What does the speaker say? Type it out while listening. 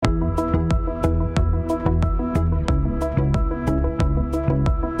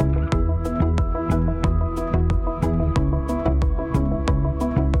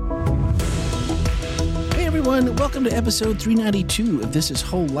welcome to episode 392 of This Is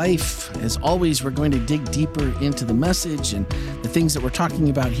Whole Life. As always, we're going to dig deeper into the message and the things that we're talking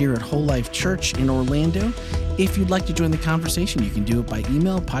about here at Whole Life Church in Orlando. If you'd like to join the conversation, you can do it by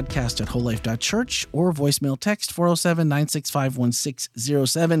email, podcast@wholelife.church, or voicemail text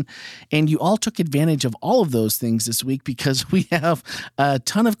 407-965-1607. And you all took advantage of all of those things this week because we have a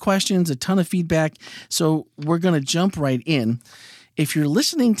ton of questions, a ton of feedback. So we're going to jump right in. If you're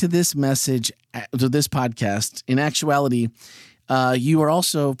listening to this message, to this podcast, in actuality, you are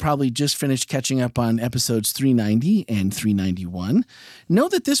also probably just finished catching up on episodes 390 and 391. Know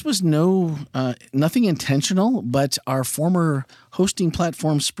that this was nothing intentional, but our former hosting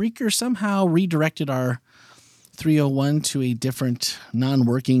platform, Spreaker, somehow redirected our 301 to a different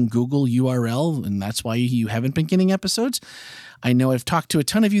non-working Google URL, and that's why you haven't been getting episodes. I know I've talked to a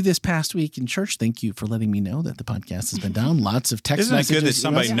ton of you this past week in church. Thank you for letting me know that the podcast has been down. Lots of text messages. Isn't it good that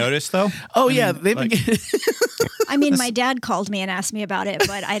somebody noticed, though? Oh, yeah. They've been I mean, my dad called me and asked me about it,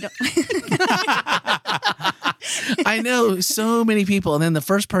 but I don't. I know so many people. And then the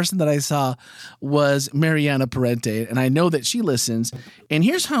first person that I saw was Mariana Parente, and I know that she listens. And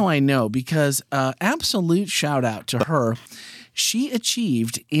here's how I know, because absolute shout out to her. She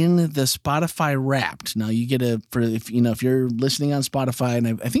achieved in the Spotify Wrapped. Now you get if you're listening on Spotify,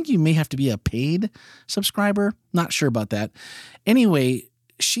 and I think you may have to be a paid subscriber. Not sure about that. Anyway,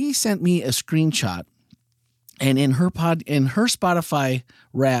 she sent me a screenshot, and in her Spotify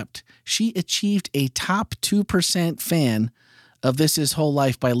Wrapped, she achieved a top 2% fan of This Is Whole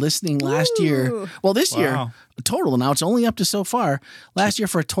Life by listening last year. Well, this year, total. Now it's only up to so far. Last year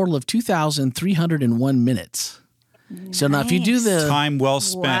for a total of 2,301 minutes. So now if you do the time well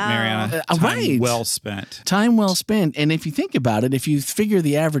spent, Mariana. Time well spent. Time well spent. And if you think about it, if you figure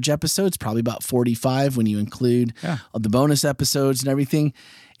the average episode's probably about 45 when you include the bonus episodes and everything.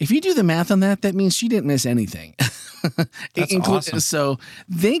 If you do the math on that, that means she didn't miss anything. That's awesome. So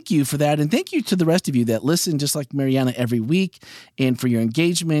thank you for that. And thank you to the rest of you that listen just like Mariana every week, and for your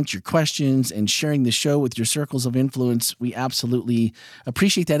engagement, your questions, and sharing the show with your circles of influence. We absolutely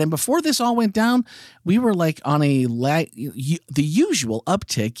appreciate that. And before this all went down, we were like on the usual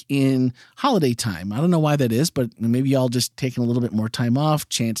uptick in holiday time. I don't know why that is, but maybe y'all just taking a little bit more time off,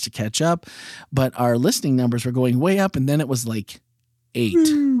 chance to catch up. But our listening numbers were going way up, and then it was like 8.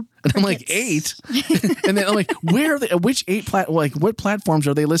 And I'm like, 8? And then I'm like, where are they? Which 8 what platforms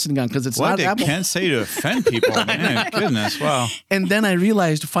are they listening on? Because it's not Apple. What did Ken say to offend people? Man, goodness, wow. And then I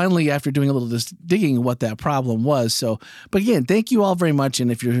realized finally after doing a little digging what that problem was. So, but again, thank you all very much. And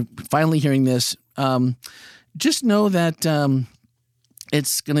if you're finally hearing this, just know that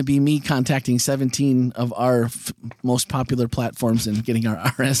it's going to be me contacting 17 of our most popular platforms and getting our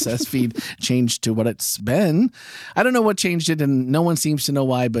RSS feed changed to what it's been. I don't know what changed it, and no one seems to know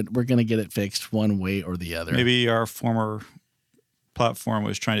why, but we're going to get it fixed one way or the other. Maybe our former platform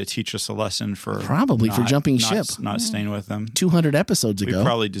was trying to teach us a lesson for jumping ship, not staying with them 200 episodes ago. We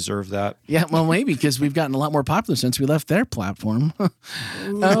probably deserve that. Yeah, well, maybe because we've gotten a lot more popular since we left their platform. Whoa,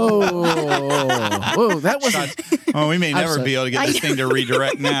 that wasn't. Well, we may never be able to get this thing to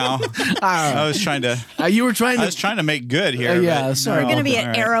redirect now. I was trying to. I was trying to make good here. Yeah, sorry. We're going to be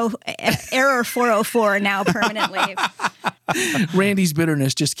at error 404 now permanently. Randy's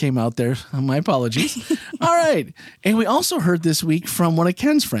bitterness just came out there. My apologies. All right. And we also heard this week from one of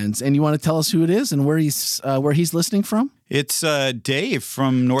Ken's friends. And you want to tell us who it is and where he's listening from? It's Dave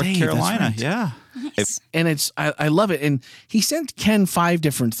from North Carolina. Right. Yeah. Nice. And I love it. And he sent Ken 5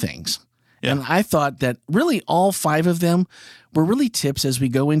 different things. Yeah. And I thought that really all 5 of them were really tips as we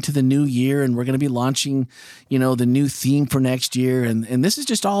go into the new year, and we're going to be launching, the new theme for next year. And this is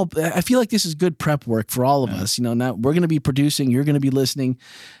just all, I feel like this is good prep work for all of us. Now we're going to be producing, you're going to be listening,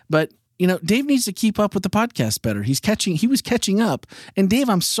 but Dave needs to keep up with the podcast better. He was catching up. And Dave,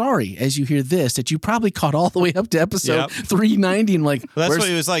 I'm sorry, as you hear this, that you probably caught all the way up to episode 390 and like, well, that's what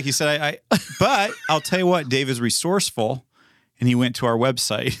he was like. He said, but I'll tell you what, Dave is resourceful. And he went to our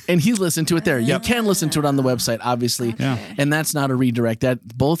website. And he listened to it there. You can listen to it on the website, obviously. Okay. And that's not a redirect.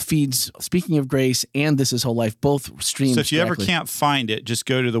 That both feeds, Speaking of Grace and This Is Whole Life, both stream. So if you ever can't find it, just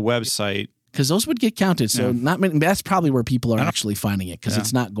go to the website. Because those would get counted. So not many, that's probably where people are actually finding it, because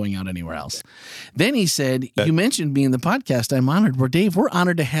it's not going out anywhere else. Then he said, you mentioned me in the podcast. I'm honored. We're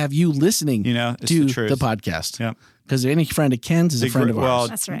honored to have you listening to the podcast. Yeah. Because any friend of Ken's is a friend of ours. Well,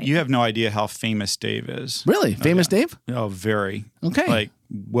 that's right. You have no idea how famous Dave is. Really? Famous Dave? Oh, very. Okay.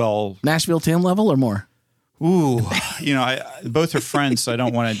 Nashville Tim level or more? Ooh, both are friends, so I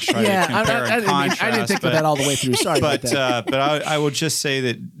don't want to try to compare and contrast. I didn't think of that all the way through. Sorry but about that. But I will just say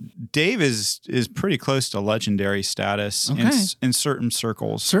that Dave is pretty close to legendary status in certain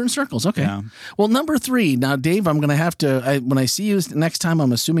circles. Certain circles, okay. Yeah. Well, number 3. Now, Dave, I'm going to have to, when I see you next time,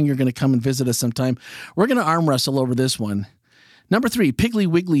 I'm assuming you're going to come and visit us sometime. We're going to arm wrestle over this one. Number 3, Piggly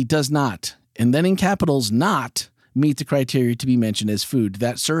Wiggly does not, and then in capitals, not meet the criteria to be mentioned as food.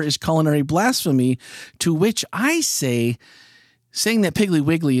 That, sir, is culinary blasphemy, to which I say, saying that Piggly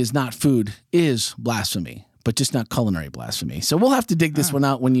Wiggly is not food is blasphemy, but just not culinary blasphemy. So we'll have to dig this one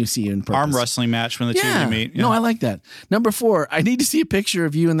out when you see you in person. Arm wrestling match when the two of you meet. Yeah. No, I like that. Number 4, I need to see a picture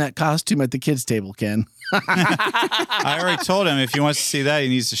of you in that costume at the kids' table, Ken. I already told him if he wants to see that, he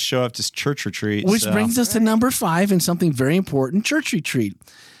needs to show up to church retreat. Which brings us to number 5 and something very important, church retreat.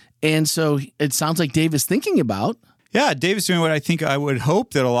 And so it sounds like Dave is thinking about. Yeah, Dave is doing what I would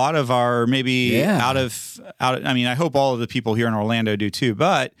hope that a lot of our I hope all of the people here in Orlando do too,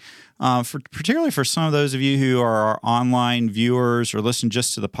 but particularly for some of those of you who are our online viewers or listen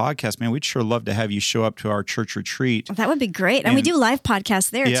just to the podcast, man, we'd sure love to have you show up to our church retreat. That would be great. And we do live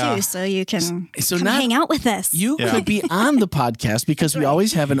podcasts there too, so you can come hang out with us. You could be on the podcast because we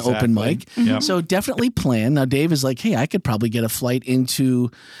always have an open mic. Mm-hmm. So definitely plan. Now, Dave is like, hey, I could probably get a flight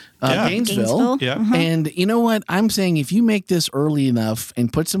into Gainesville. Yeah. Mm-hmm. And you know what? I'm saying if you make this early enough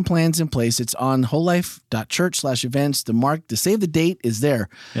and put some plans in place, it's on wholelife.church/events. The save the date is there.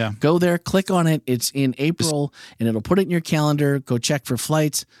 Yeah. Go there, click on it. It's in April, and it'll put it in your calendar. Go check for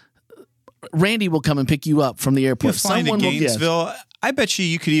flights. Randy will come and pick you up from the airport. Someone to Gainesville. I bet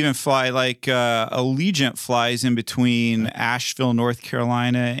you could even fly like Allegiant flies in between Asheville, North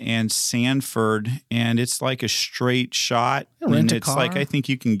Carolina, and Sanford, and it's like a straight shot. Rent a car. Like I think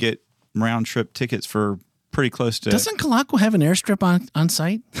you can get round trip tickets for pretty close to. Doesn't Calaco have an airstrip on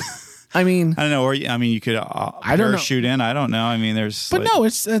site? I mean, I don't know. Or you could parachute in. I don't know. I mean, there's. But no,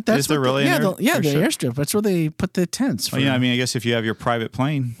 it's that's is there really? The airstrip. That's where they put the tents. For, I mean, I guess if you have your private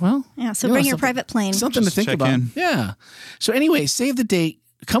plane. Well, yeah. So bring your private plane. Something to think about. In. Yeah. So anyway, save the date.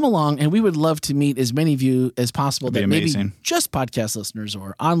 Come along, and we would love to meet as many of you as possible. That'd be amazing. Maybe just podcast listeners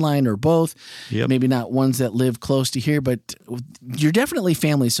or online or both. Yep. Maybe not ones that live close to here, but you're definitely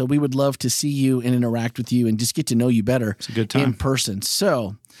family. So we would love to see you and interact with you and just get to know you better. It's a good time in person.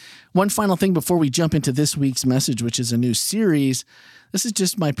 So one final thing before we jump into this week's message, which is a new series. This is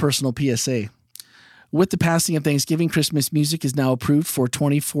just my personal PSA. With the passing of Thanksgiving, Christmas music is now approved for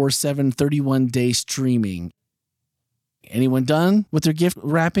 24/7, 31-day streaming. Anyone done with their gift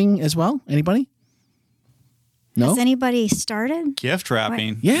wrapping as well? Anybody? No? Has anybody started? Gift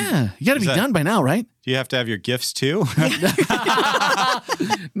wrapping? What? Yeah. You got to be done by now, right? Do you have to have your gifts too?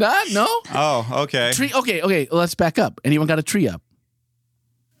 No. Oh, okay. Tree. Okay. Let's back up. Anyone got a tree up?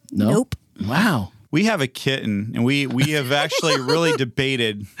 No? Nope. Wow. We have a kitten, and we have actually really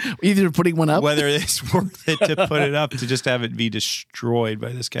debated either putting one up, whether it's worth it to put it up to just have it be destroyed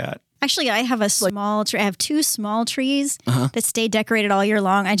by this cat. Actually, I have a small tree. I have 2 small trees that stay decorated all year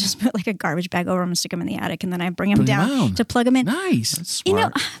long. I just put like a garbage bag over them and stick them in the attic, and then I bring them down to plug them in. Nice. That's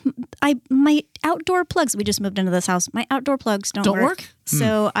smart. My outdoor plugs, we just moved into this house. My outdoor plugs don't work.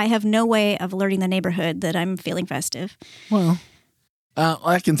 So I have no way of alerting the neighborhood that I'm feeling festive. Well,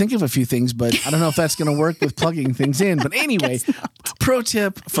 I can think of a few things, but I don't know if that's going to work with plugging things in. But anyway, pro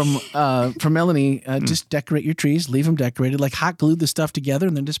tip from Melanie, just decorate your trees, leave them decorated, like hot glue the stuff together,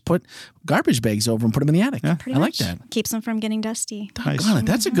 and then just put garbage bags over them, put them in the attic. Yeah. I like that. Keeps them from getting dusty. Doggone it,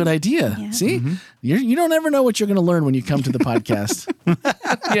 that's a good idea. Yeah. See? You don't ever know what you're going to learn when you come to the podcast.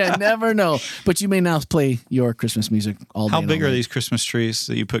 Yeah, never know. But you may now play your Christmas music all day. How big are these Christmas trees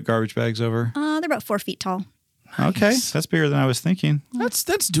that you put garbage bags over? They're about 4 feet tall. Nice. Okay, that's bigger than I was thinking. That's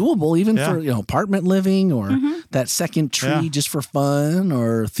doable, even for apartment living or that second tree just for fun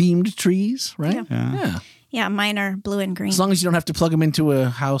or themed trees, right? Yeah, mine are blue and green. As long as you don't have to plug them into a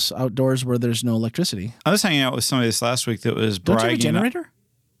house outdoors where there's no electricity. I was hanging out with somebody this last week that was bragging. Don't you have a generator?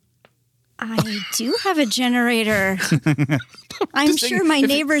 I do have a generator. I'm sure my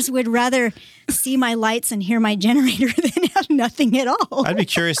neighbors would rather see my lights and hear my generator than have nothing at all. I'd be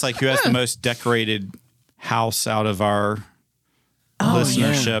curious, like, who has the most decorated house out of our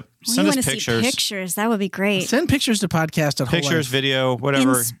listenership. Send us pictures. See pictures. That would be great. Send pictures to podcast. Pictures, video,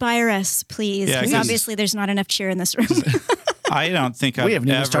 whatever. Inspire us, please. Because obviously there's not enough cheer in this room. I don't think we haven't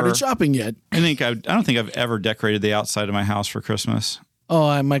even started shopping yet. I don't think I've ever decorated the outside of my house for Christmas.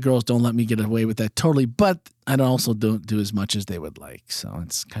 Oh, my girls don't let me get away with that totally, but I also don't do as much as they would like. So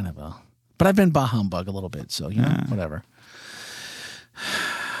it's kind of a. But I've been bah humbug a little bit, so whatever.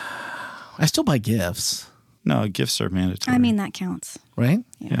 I still buy gifts. No, gifts are mandatory. I mean, that counts. Right?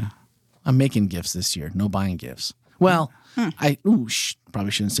 Yeah. I'm making gifts this year. No buying gifts. Well,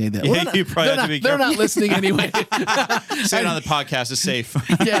 probably shouldn't say that. Yeah, Well, you probably have to be they're careful. not listening anyway. Say it on the podcast is safe.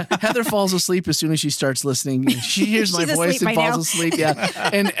 Yeah, Heather falls asleep as soon as she starts listening. She hears my She's voice asleep and by falls now. asleep. Yeah,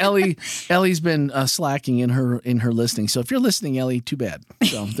 and Ellie's been slacking in her listening. So if you're listening, Ellie, too bad.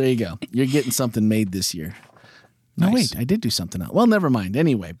 So there you go. You're getting something made this year. No, Nice. wait, I did do something else. Well, never mind.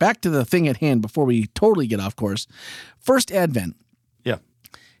 Anyway, back to the thing at hand before we totally get off course. First Advent Yeah.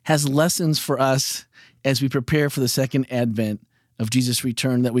 has lessons for us as we prepare for the second Advent of Jesus'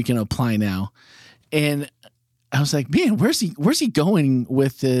 return that we can apply now. And I was like, man, where's he going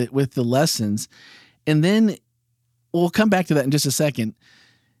with the lessons? And then we'll come back to that in just a second.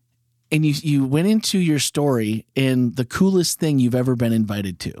 And you went into your story and the coolest thing you've ever been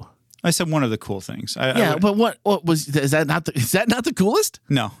invited to. I said one of the cool things. But what was is that not the coolest?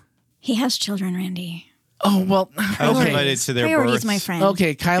 No. He has children, Randy. Oh well, I was okay. invited to their Priorities, birth. my friend.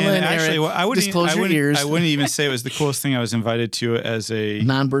 Okay, Kyla and actually, Eric, I wouldn't, disclose I your wouldn't, ears. I wouldn't even say it was the coolest thing I was invited to as a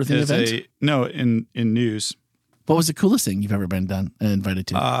Non-birthing as event? No, in news. What was the coolest thing you've ever been invited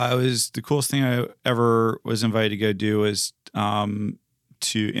to? It was the coolest thing I ever was invited to go do was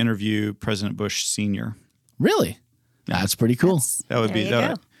to interview President Bush Sr. Really? That's pretty cool. That would There be you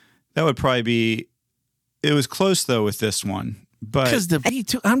that. go. That would probably be. It was close though with this one, but Because the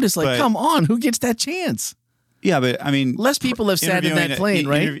V2, I'm just like, but- come on, who gets that chance? yeah, but I mean, Less people have sat in that plane,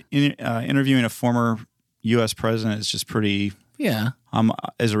 right? Interviewing a former U.S. president is just pretty. Yeah.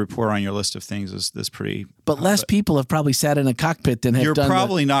 As a reporter on your list of things, is this pretty? But less people have probably sat in a cockpit than have You're done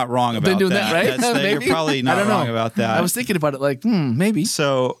probably not wrong about been doing that, right? You're Maybe? probably I not don't know. wrong about that. I was thinking about it like, maybe.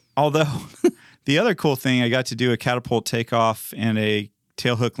 So, although the other cool thing, I got to do a catapult takeoff and a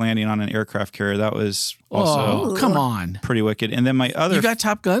tailhook landing on an aircraft carrier. That was also Oh, come on. pretty wicked. And then my other, You got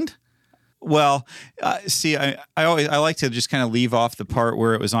Top Gunned? well, see, I like to just kind of leave off the part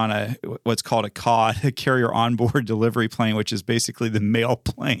where it was on what's called a COD, a carrier onboard delivery plane, which is basically the mail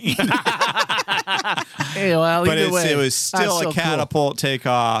plane. Hey, well, But either way, it was that's still so a catapult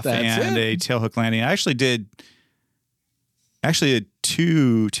takeoff That's and it. a tailhook landing. I actually did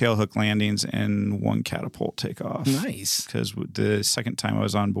 2 tailhook landings and 1 catapult takeoff. Cool. Nice. Because the second time I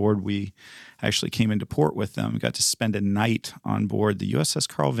was on board, we actually came into port with them. We got to spend a night on board the USS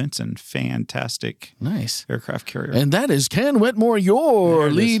Carl Vinson. Fantastic Nice. aircraft carrier. And that is Ken Wetmore, your There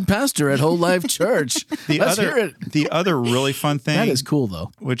it lead pastor at Whole Life Church. Let's hear it. The other really fun thing, That is cool,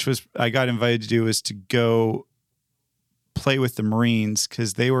 though. which was I got invited to do, was to go play with the Marines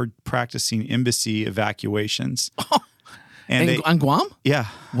because they were practicing embassy evacuations. And On Guam? yeah,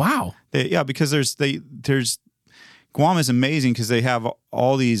 Wow. because there's Guam is amazing because they have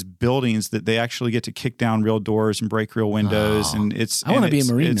all these buildings that they actually get to kick down real doors and break real windows, and it's. I want to be a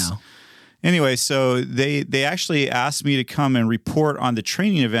Marine it's- now. Anyway, so they actually asked me to come and report on the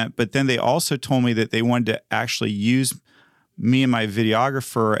training event, but then they also told me that they wanted to actually use me and my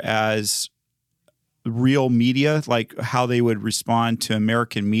videographer as real media, like how they would respond to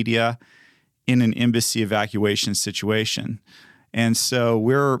American media in an embassy evacuation situation. And so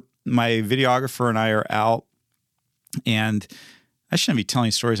my videographer and I are out, and I shouldn't be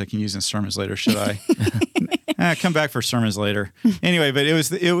telling stories I can use in sermons later, should I? Come back for sermons later. Anyway, but it was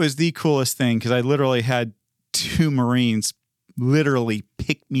the coolest thing because I literally had 2 Marines literally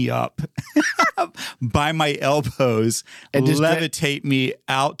pick me up by my elbows, And just levitate me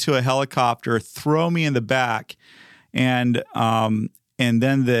out to a helicopter, throw me in the back, and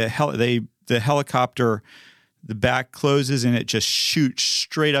then the helicopter, the back closes and it just shoots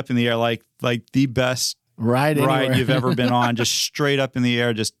straight up in the air like the best Ride you've ever been on, just straight up in the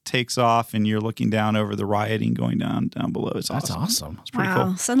air, just takes off, and you're looking down over the rioting going down below. It's That's awesome. awesome. It's pretty Wow.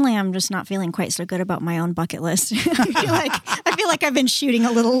 cool. Suddenly I'm just not feeling quite so good about my own bucket list. I feel like I've been shooting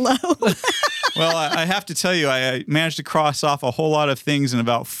a little low. Well, I have to tell you, I managed to cross off a whole lot of things in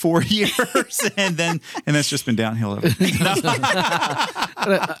about 4 years, and it's just been downhill ever.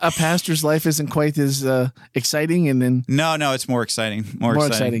 A pastor's life isn't quite as exciting, and then No, it's more exciting. More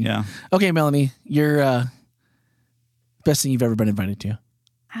exciting. Yeah. Okay, Melanie, your best thing you've ever been invited to.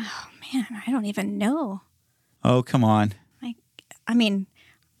 Oh man, I don't even know. Oh, come on. I mean,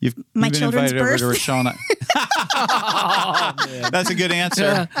 You've My been children's invited over to birth? Rochelle. That's a good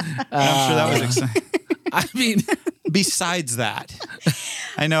answer. I'm sure that was exciting. I mean, Besides that,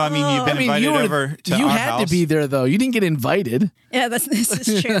 I know. I mean, you've been I mean, invited you were, over to you our had house. to be there though. You didn't get invited. yeah, this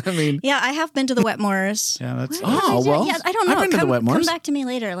is true. I mean, Yeah, I have been to the Wetmores. Yeah, that's. What did Oh, I do? well, yeah, I don't know. I've been to the come Wetmores. back to me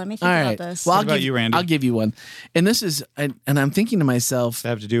later. Let me think all about right. this. Well, What about you, Randy? I'll give you one. And this is, and I'm thinking to myself, Does that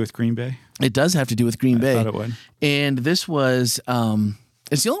have to do with Green Bay? it does have to do with Green Bay. I thought it would. And this was,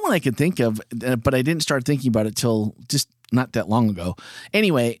 it's the only one I could think of, but I didn't start thinking about it till just not that long ago.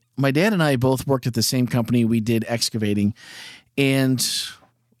 Anyway, my dad and I both worked at the same company. We did excavating. And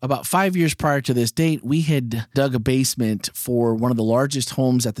about 5 years prior to this date, we had dug a basement for one of the largest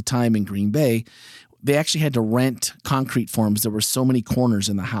homes at the time in Green Bay. They actually had to rent concrete forms. There were so many corners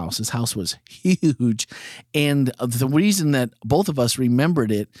in the house. This house was huge. And the reason that both of us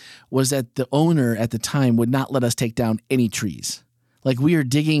remembered it was that the owner at the time would not let us take down any trees. Like, we are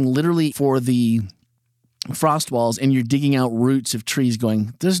digging literally for the frost walls, and you're digging out roots of trees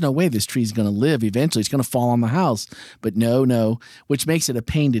going, there's no way this tree is going to live. Eventually, it's going to fall on the house. But no, which makes it a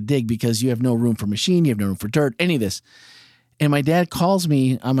pain to dig because you have no room for machine, you have no room for dirt, any of this. And my dad calls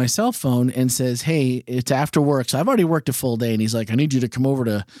me on my cell phone and says, hey, it's after work. So I've already worked a full day. And he's like, I need you to come over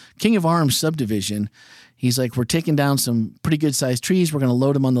to King of Arms subdivision. He's like, we're taking down some pretty good sized trees. We're going to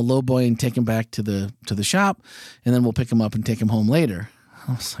load them on the lowboy and take them back to the shop. And then we'll pick them up and take them home later.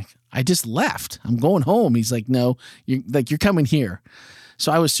 I was like, I just left. I'm going home. He's like, no, you're coming here.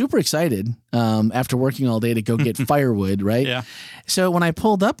 So I was super excited after working all day to go get firewood, right? Yeah. So when I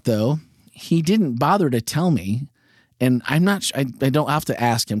pulled up, though, he didn't bother to tell me. And I'm not, I don't have to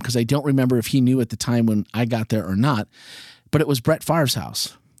ask him because I don't remember if he knew at the time when I got there or not, but it was Brett Favre's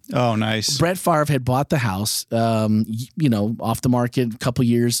house. Oh, nice. Brett Favre had bought the house, off the market a couple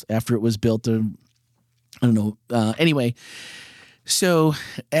years after it was built. I don't know. Anyway, so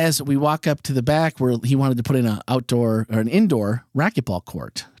as we walk up to the back where he wanted to put in an indoor racquetball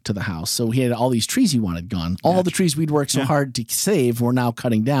court to the house. So he had all these trees he wanted gone. All the trees we'd worked so hard to save were now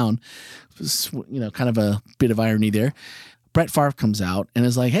cutting down. Kind of a bit of irony there. Brett Favre comes out and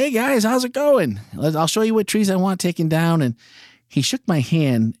is like, hey guys, how's it going? I'll show you what trees I want taken down. And he shook my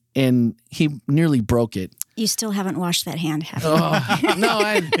hand and he nearly broke it. You still haven't washed that hand, have you? Oh, no,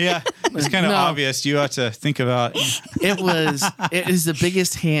 yeah, it's kind of obvious. You ought to think about it is the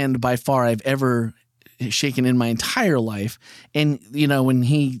biggest hand by far I've ever shaken in my entire life. And when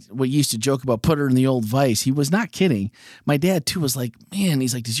we used to joke about put her in the old vice, he was not kidding. My dad too was like, man,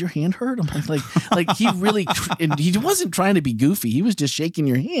 he's like, does your hand hurt? I'm like he really, and he wasn't trying to be goofy. He was just shaking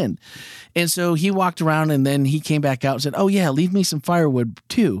your hand. And so he walked around and then he came back out and said, oh yeah, leave me some firewood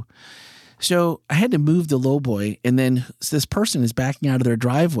too. So I had to move the lowboy, and then this person is backing out of their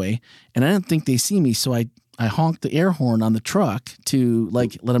driveway, and I don't think they see me, so I honked the air horn on the truck to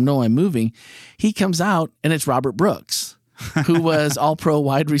let him know I'm moving. He comes out, and it's Robert Brooks, who was all-pro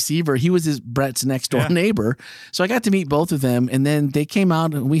wide receiver. He was Brett's next-door neighbor. So I got to meet both of them, and then they came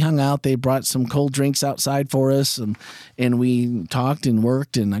out, and we hung out. They brought some cold drinks outside for us, and we talked and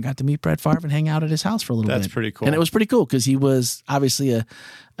worked, and I got to meet Brett Favre and hang out at his house for a little bit. That's pretty cool. And it was pretty cool because he was obviously a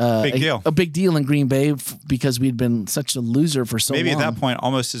big deal in Green Bay because we'd been such a loser for so long. Maybe at that point,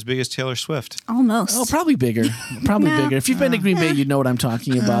 almost as big as Taylor Swift. Almost. Oh, probably bigger. Bigger. If you've been to Green Bay, you know what I'm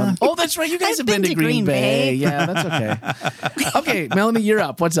talking about. Oh, that's right. You guys have been to Green Bay. Yeah, that's okay. Okay, Melanie, you're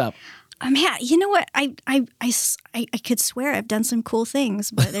up. What's up? Man, you know what? I could swear I've done some cool things,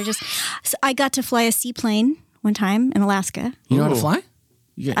 but they're just. So I got to fly a seaplane one time in Alaska. You know how to fly?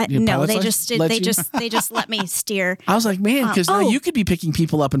 No, they just let me steer. I was like, man, because now you could be picking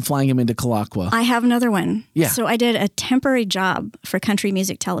people up and flying them into Kulaqua. I have another one. Yeah. So I did a temporary job for country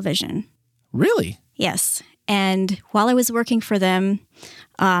music television. Really? Yes. And while I was working for them,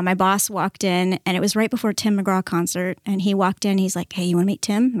 my boss walked in, and it was right before Tim McGraw concert. And he walked in, he's like, hey, you want to meet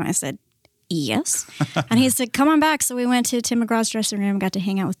Tim? And I said, yes. And he said, come on back. So we went to Tim McGraw's dressing room, got to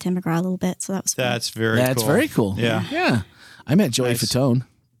hang out with Tim McGraw a little bit. So that was fun. That's very cool. Yeah. Yeah. I met Joey Fatone.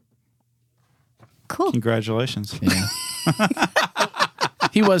 Cool. Congratulations. Yeah.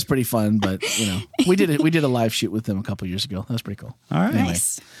 He was pretty fun, but we did a live shoot with him a couple years ago. That was pretty cool. All right. Anyway.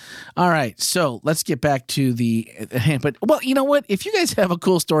 Nice. All right. So let's get back to but you know what? If you guys have a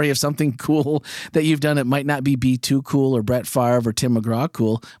cool story of something cool that you've done, it might not be B2 cool or Brett Favre or Tim McGraw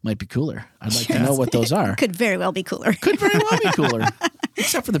cool, might be cooler. I'd like to know what those are. Could very well be cooler. Could very well be cooler.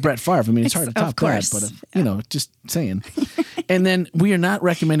 Except for the Brett Favre. I mean, it's hard to top that, but just saying. And then we are not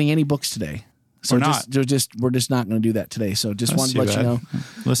recommending any books today. So we're just not going to do that today. So just wanted to let you know. I'm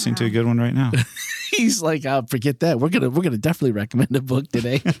listening to a good one right now. He's like, I'll forget that. We're gonna definitely recommend a book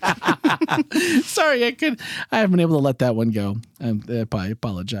today. Sorry, I haven't been able to let that one go. I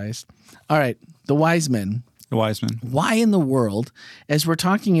apologize. All right, The Wise Men. The Wise Men. Why in the world, as we're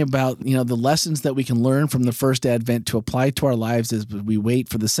talking about, the lessons that we can learn from the first Advent to apply to our lives as we wait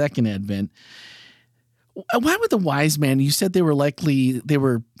for the second Advent? Why would the wise men, you said they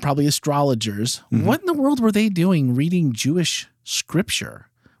were probably astrologers. Mm-hmm. What in the world were they doing reading Jewish scripture?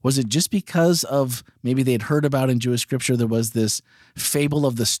 Was it just because of maybe they'd heard about in Jewish scripture there was this fable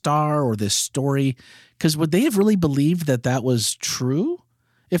of the star or this story? Because would they have really believed that was true?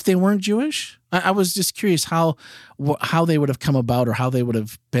 if they weren't Jewish? I was just curious how they would have come about, or how they would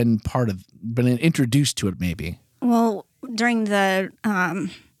have been introduced to it, maybe. Well, during the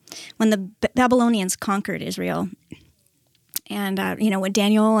when the Babylonians conquered Israel, and when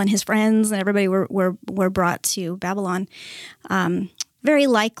Daniel and his friends and everybody were brought to Babylon, very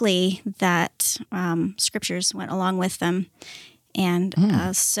likely that scriptures went along with them, and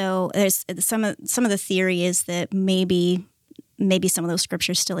so there's some of the theory is that maybe some of those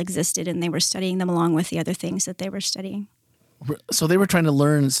scriptures still existed, and they were studying them along with the other things that they were studying. So they were trying to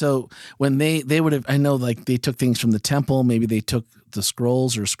learn. So when they would have, I know, like they took things from the temple, maybe they took the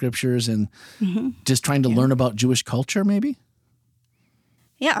scrolls or scriptures, and just trying to learn about Jewish culture, maybe.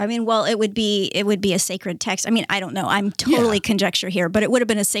 Yeah, I mean, well, it would be a sacred text. I mean, I don't know. I'm totally conjecture here, but it would have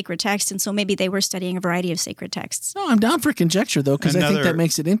been a sacred text, and so maybe they were studying a variety of sacred texts. No, I'm down for conjecture though, because I think that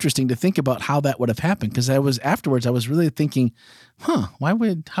makes it interesting to think about how that would have happened. Because I was really thinking, how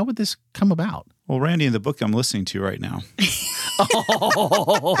would this come about? Well, Randy, in the book I'm listening to right now.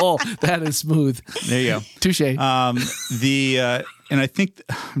 Oh, that is smooth. There you go. Touche. And I think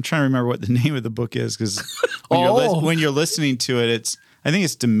I'm trying to remember what the name of the book is, because when you're listening to it, I think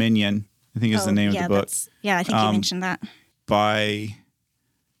it's Dominion. I think is the name of the book. I think you mentioned that.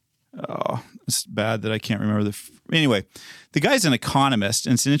 It's bad that I can't remember anyway, the guy's an economist,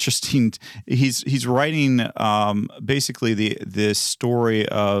 and it's an interesting. He's writing basically the story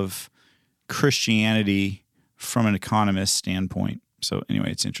of Christianity from an economist standpoint. So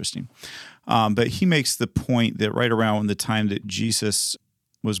anyway, it's interesting. But he makes the point that right around the time that Jesus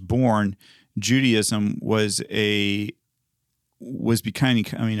was born, Judaism was becoming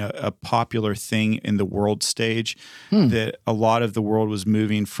a popular thing in the world stage, that a lot of the world was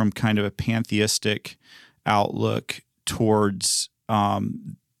moving from kind of a pantheistic outlook towards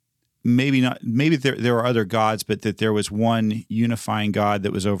maybe there were other gods, but that there was one unifying God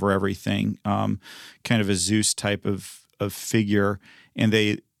that was over everything, kind of a Zeus type of figure. And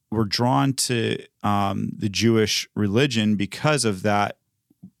they were drawn to the Jewish religion because of that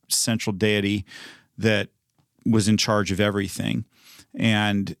central deity that was in charge of everything.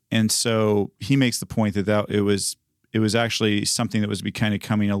 And so he makes the point that it was actually something that was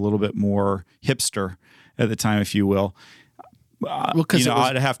becoming a little bit more hipster at the time, if you will.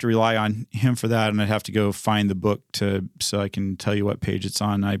 I'd have to rely on him for that, and I'd have to go find the book so I can tell you what page it's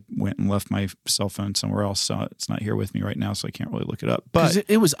on. I went and left my cell phone somewhere else, so it's not here with me right now, so I can't really look it up. But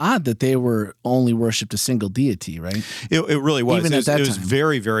it was odd that they were only worshipped a single deity, right? It really was. Even at that time. It was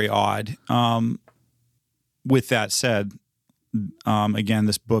very, very odd. With that said, again,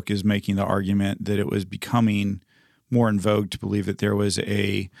 this book is making the argument that it was becoming more in vogue to believe that there was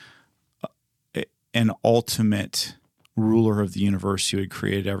an ultimate ruler of the universe who had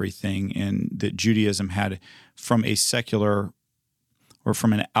created everything, and that Judaism had, from a secular or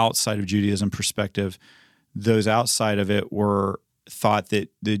from an outside of Judaism perspective, those outside of it were thought that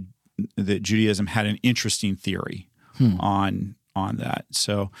that Judaism had an interesting theory on that.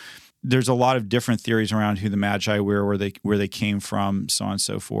 So there's a lot of different theories around who the Magi were, where they came from, so on and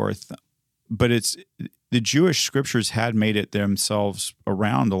so forth. But the Jewish scriptures had made it themselves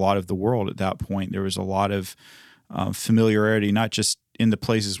around a lot of the world at that point. There was a lot of familiarity, not just in the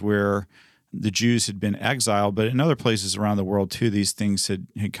places where the Jews had been exiled, but in other places around the world too. These things had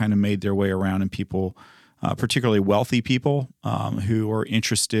kind of made their way around, and people, particularly wealthy people who were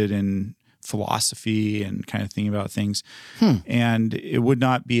interested in philosophy and kind of thinking about things. And it would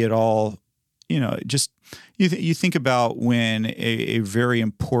not be at all, just you think about when a very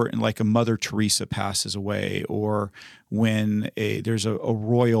important, like a Mother Teresa passes away, or when there's a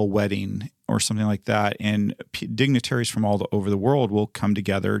royal wedding or something like that, and dignitaries from all over the world will come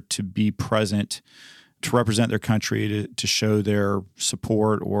together to be present, to represent their country, to show their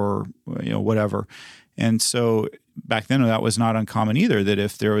support or whatever. And so back then, that was not uncommon either, that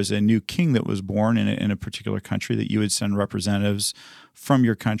if there was a new king that was born in a particular country, that you would send representatives from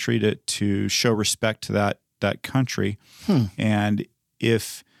your country to show respect to that country. And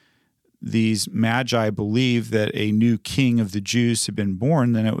if these Magi believed that a new king of the Jews had been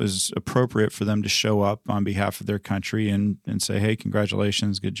born, then it was appropriate for them to show up on behalf of their country and say, hey,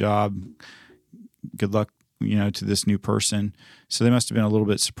 congratulations, good job, good luck, to this new person. So they must have been a little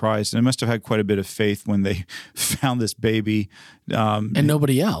bit surprised. And they must have had quite a bit of faith when they found this baby. And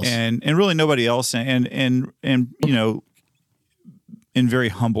nobody else. And really nobody else. And in very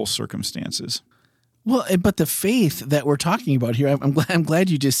humble circumstances. Well, but the faith that we're talking about here, I'm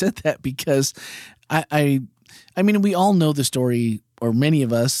glad you just said that, because I mean, we all know the story, or many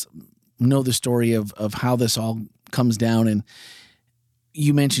of us know the story of how this all comes down. And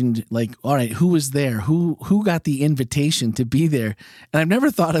you mentioned like, all right, who was there? Who got the invitation to be there? And I've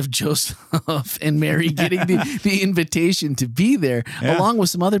never thought of Joseph and Mary getting the invitation to be there, along with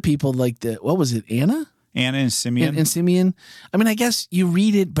some other people like what was it, Anna and Simeon? And Simeon. I mean, I guess you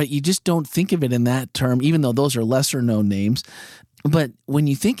read it, but you just don't think of it in that term, even though those are lesser known names. But when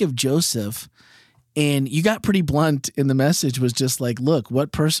you think of Joseph, and you got pretty blunt in the message, was just like, look,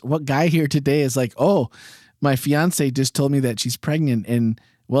 what guy here today is like, oh, my fiance just told me that she's pregnant, and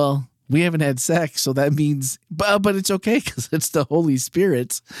well, we haven't had sex, so that means, but it's okay because it's the Holy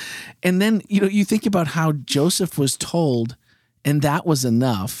Spirit's. And then, you think about how Joseph was told, and that was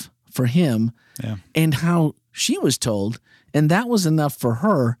enough for him, and how she was told, and that was enough for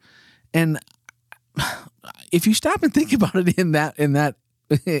her. And if you stop and think about it in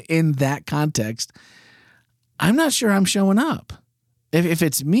that context, I'm not sure I'm showing up. If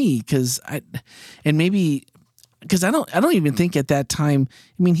it's me, because I don't even think at that time,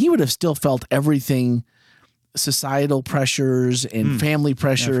 I mean, he would have still felt everything, societal pressures and family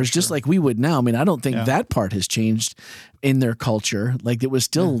pressures, just like we would now. I mean, I don't think that part has changed in their culture. Like, it was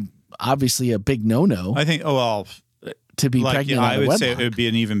still obviously a big no-no. I think, to be pregnant. I would say it would be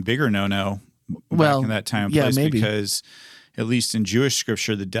an even bigger no-no back in that time and place, maybe. Because at least in Jewish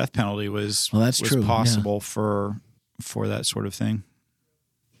scripture, the death penalty was true, possible for that sort of thing.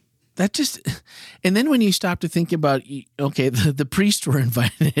 That just, and then when you stop to think about, okay, the priests were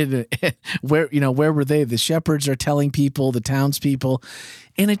invited, where were they? The shepherds are telling people, the townspeople,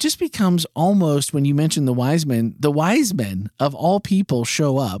 and it just becomes almost, when you mention the wise men of all people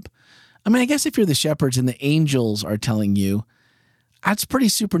show up. I mean, I guess if you're the shepherds and the angels are telling you, that's pretty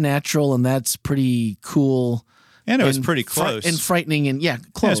supernatural and that's pretty cool. And it was pretty close. And frightening and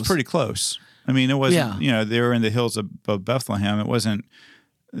close. Yeah, it's pretty close. I mean, it wasn't, they were in the hills of Bethlehem. It wasn't,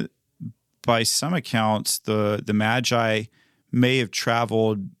 by some accounts, the Magi may have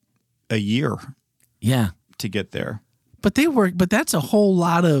traveled a year to get there. But that's a whole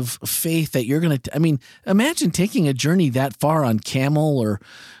lot of faith that you're going to, I mean, imagine taking a journey that far on camel or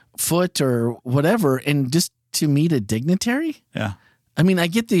foot or whatever, and just to meet a dignitary. Yeah. I mean,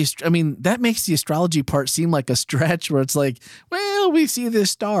 that makes the astrology part seem like a stretch, where it's like, well, we see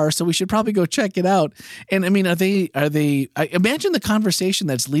this star, so we should probably go check it out. And I mean, I imagine the conversation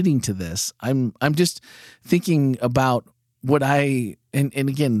that's leading to this. I'm just thinking about and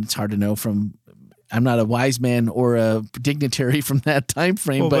again, it's hard to know I'm not a wise man or a dignitary from that time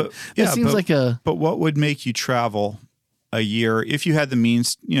frame, but it seems like But what would make you travel a year if you had the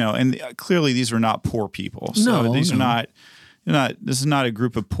means, and clearly these were not poor people. So these are not, this is not a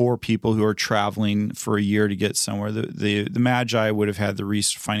group of poor people who are traveling for a year to get somewhere. The Magi would have had the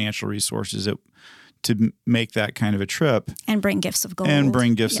financial resources to make that kind of a trip. And bring gifts of gold. Of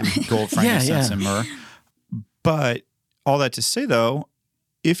gold, frankincense, and myrrh. But all that to say, though,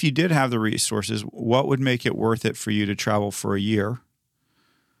 if you did have the resources, what would make it worth it for you to travel for a year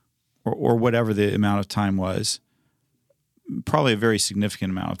or whatever the amount of time was? Probably a very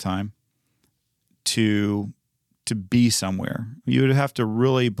significant amount of time to be somewhere. You would have to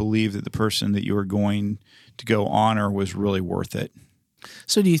really believe that the person that you were going to go honor was really worth it.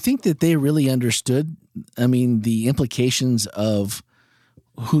 So do you think that they really understood, I mean, the implications of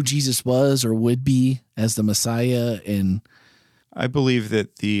who Jesus was or would be as the Messiah? And I believe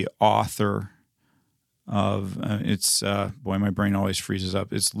that the author of my brain always freezes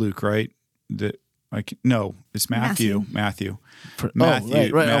up. It's Luke, right? No, it's Matthew. Matthew.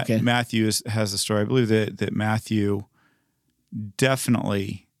 Okay. Matthew has the story. I believe that Matthew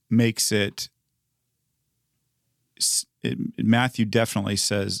definitely makes it. Matthew definitely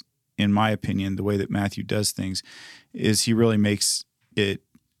says, in my opinion, the way that Matthew does things is he really makes it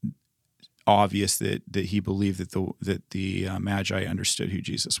obvious that he believed that the Magi understood who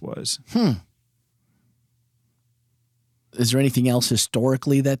Jesus was. Is there anything else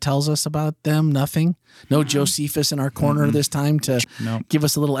historically that tells us about them? Nothing? No Josephus in our corner this time to give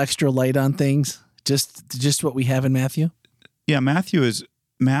us a little extra light on things? Just what we have in Matthew? Yeah, Matthew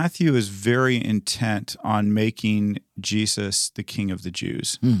is very intent on making Jesus the King of the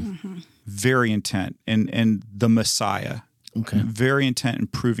Jews. Very intent. And the Messiah. Okay. Very intent in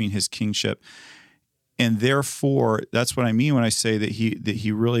proving his kingship. And therefore, that's what I mean when I say that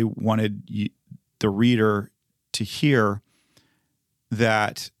he really wanted the reader to hear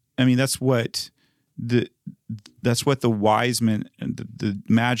that. I mean, that's what the wise men and the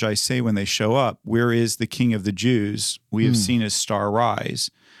Magi say when they show up. Where is the King of the Jews? We have seen his star rise.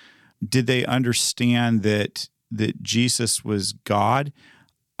 Did they understand that Jesus was God?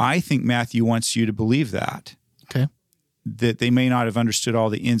 I think Matthew wants you to believe that. Okay. that they may not have understood all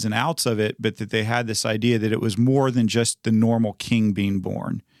the ins and outs of it, but that they had this idea that it was more than just the normal king being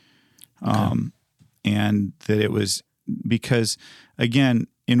born. And that it was because, again,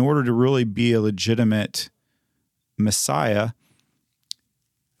 in order to really be a legitimate Messiah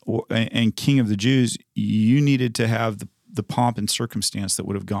and King of the Jews, you needed to have the pomp and circumstance that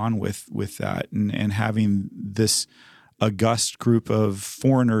would have gone with that. And having this august group of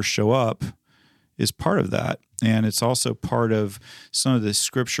foreigners show up is part of that. And it's also part of some of the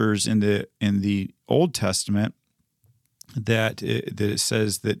scriptures in the Old Testament that it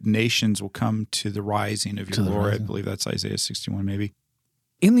says that nations will come to the rising of your glory. I believe that's Isaiah 61 maybe.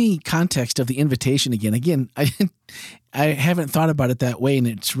 In the context of the invitation again, I haven't thought about it that way, and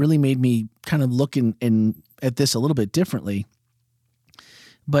it's really made me kind of look at this a little bit differently.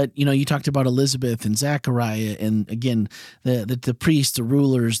 But, you talked about Elizabeth and Zechariah and, again, the priests, the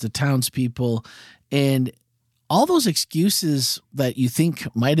rulers, the townspeople, and all those excuses that you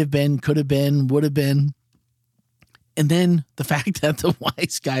think might have been, could have been, would have been. And then the fact that the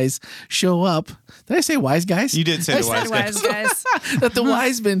wise guys show up. Did I say wise guys? You did say the wise guys. That the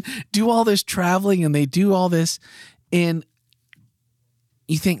wise men do all this traveling and they do all this. And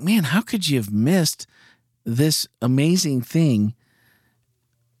you think, man, how could you have missed this amazing thing?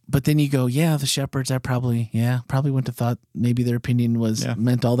 But then you go, yeah, the shepherds, I probably wouldn't have thought maybe their opinion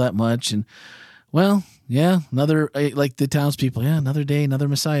meant all that much. And well, yeah, another, like the townspeople, another day, another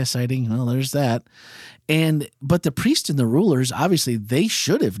Messiah sighting. Well, there's that. But the priests and the rulers, obviously, they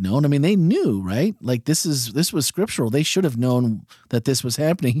should have known. I mean, they knew, right? Like this was scriptural. They should have known that this was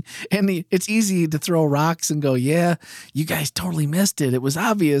happening. And it's easy to throw rocks and go, yeah, you guys totally missed it. It was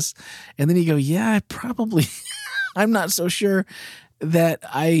obvious. And then you go, yeah, I'm not so sure that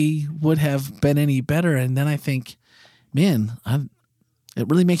I would have been any better. And then I think, man, it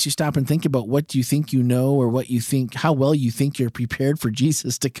really makes you stop and think about what you think you know, or what you think, how well you think you're prepared for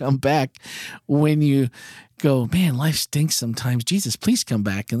Jesus to come back when you go, man, life stinks sometimes. Jesus, please come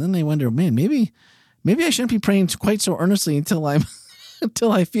back. And then they wonder, man, maybe I shouldn't be praying quite so earnestly until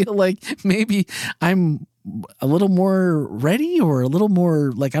I feel like maybe I'm a little more ready, or a little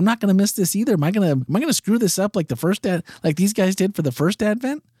more like I'm not going to miss this either. Am I going to screw this up like like these guys did for the first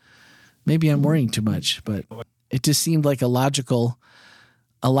Advent? Maybe I'm worrying too much, but it just seemed like a logical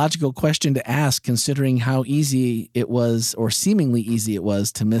question to ask, considering how easy it was, or seemingly easy it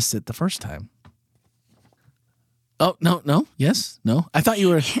was, to miss it the first time. Oh, no. Yes. No. I thought you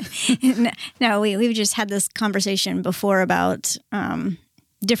were. No, we've just had this conversation before about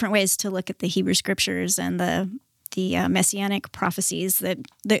different ways to look at the Hebrew scriptures and the messianic prophecies that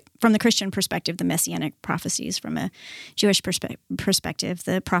from the Christian perspective, the messianic prophecies from a Jewish perspective,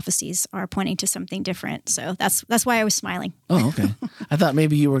 the prophecies are pointing to something different. So that's why I was smiling. Oh, okay. I thought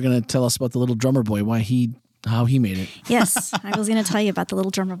maybe you were going to tell us about the little drummer boy, how he made it. Yes, I was going to tell you about the little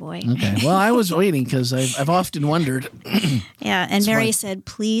drummer boy. Okay. Well, I was waiting because I've often wondered. Yeah, and Mary said,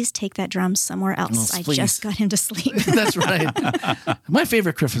 "Please take that drum somewhere else. I just got him to sleep." That's right. My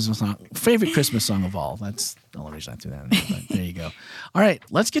favorite Christmas song of all. That's the only reason I threw that in there, but there you go. All right,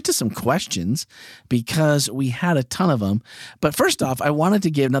 let's get to some questions because we had a ton of them. But first off, I wanted to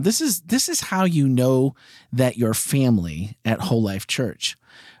give. Now, this is how you know that you're family at Whole Life Church.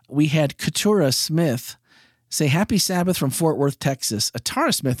 We had Katura Smith say, "Happy Sabbath from Fort Worth, Texas.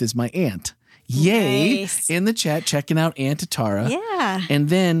 Atara Smith is my aunt." Yay. Nice. In the chat, checking out Aunt Atara. Yeah. And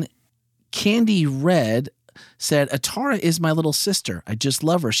then Candy Red said, "Atara is my little sister. I just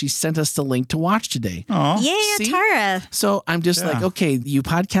love her. She sent us the link to watch today." Oh, Yay, Atara. So I'm just like, okay, you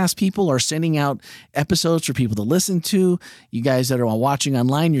podcast people are sending out episodes for people to listen to. You guys that are watching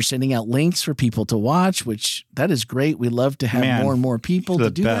online, you're sending out links for people to watch, which that is great. We love to have more and more people to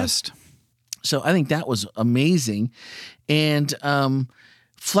do that. So I think that was amazing. And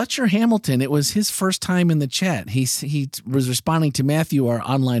Fletcher Hamilton, it was his first time in the chat. He was responding to Matthew, our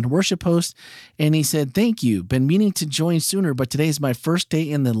online worship host, and he said, "Thank you. Been meaning to join sooner, but today is my first day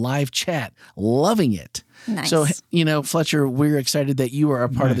in the live chat. Loving it." Nice. So, Fletcher, we're excited that you are a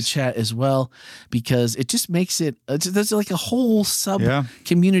part of the chat as well, because it just makes it, there's like a whole sub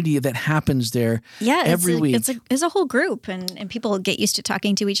community that happens there every week. It's a whole group, and people get used to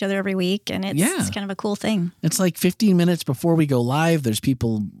talking to each other every week, and it's kind of a cool thing. It's like 15 minutes before we go live. There's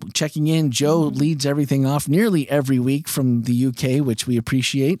people checking in. Joe leads everything off nearly every week from the UK, which we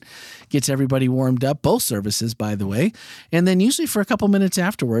appreciate. Gets everybody warmed up, both services, by the way. And then usually for a couple minutes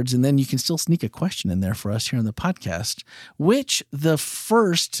afterwards, and then you can still sneak a question in there for us here on the podcast, which the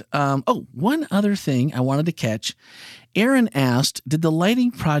first, one other thing I wanted to catch. Aaron asked, did the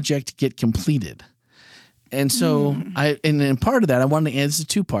lighting project get completed? And so and part of that, I wanted to add, this is a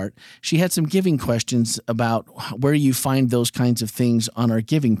two-part. She had some giving questions about where you find those kinds of things on our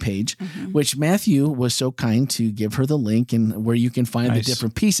giving page, which Matthew was so kind to give her the link and where you can find the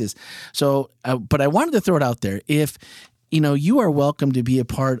different pieces. So, but I wanted to throw it out there. If you are welcome to be a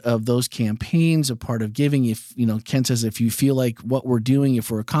part of those campaigns, a part of giving. If, Ken says, if you feel like what we're doing,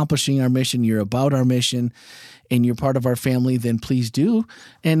 if we're accomplishing our mission, you're about our mission, and you're part of our family, then please do.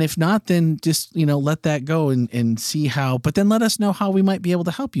 And if not, then just, let that go and see how, but then let us know how we might be able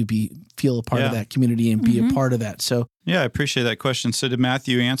to help you feel a part of that community and be a part of that. So yeah, I appreciate that question. So did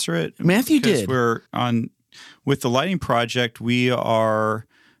Matthew answer it? Matthew because did. We're with the lighting project, we are,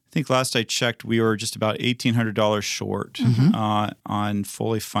 I think last I checked, we were just about $1,800 short on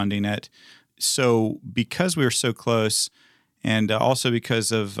fully funding it. So because we were so close, and also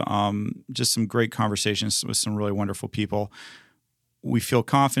because of just some great conversations with some really wonderful people, we feel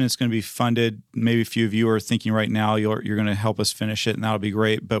confident it's going to be funded. Maybe a few of you are thinking right now you're going to help us finish it, and that'll be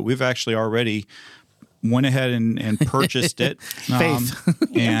great. But we've actually already went ahead and purchased it. Faith.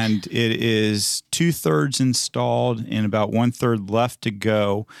 And it is 2/3 installed and about 1/3 left to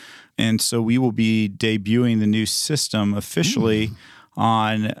go. And so we will be debuting the new system officially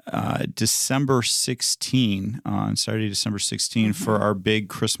on December 16, on Saturday, December 16, for our big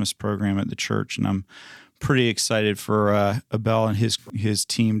Christmas program at the church. And I'm pretty excited for Abel and his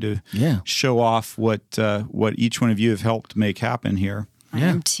team to show off what each one of you have helped make happen here. I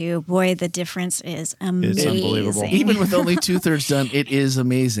am too. Boy, the difference is amazing. It's unbelievable. Even with only 2/3 done, it is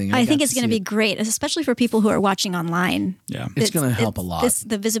amazing. I think it's going to be great, especially for people who are watching online. Yeah. It's going to help a lot.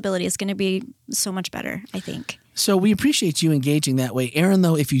 The visibility is going to be so much better, I think. So we appreciate you engaging that way. Aaron,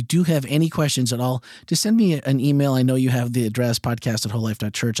 though, if you do have any questions at all, just send me an email. I know you have the address,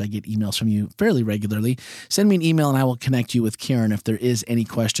 podcast@wholelife.church. I get emails from you fairly regularly. Send me an email and I will connect you with Karen if there is any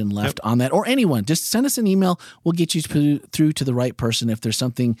question left on that, or anyone. Just send us an email. We'll get you through to the right person if there's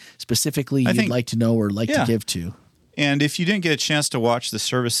something specifically you'd like to know or like to give to. And if you didn't get a chance to watch the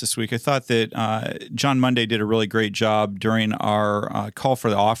service this week, I thought that John Monday did a really great job during our call for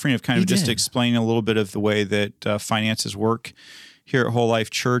the offering of kind of just explaining a little bit of the way that finances work here at Whole Life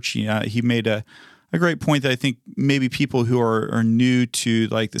Church. He made a great point that I think maybe people who are new to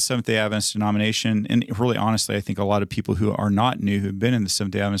like the Seventh-day Adventist denomination, and really honestly, I think a lot of people who are not new, who've been in the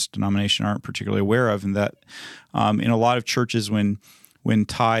Seventh-day Adventist denomination, aren't particularly aware of, and that in a lot of churches when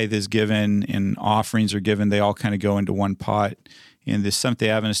tithe is given and offerings are given, they all kind of go into one pot. In the Seventh-day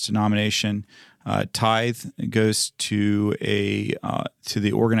Adventist denomination, tithe goes to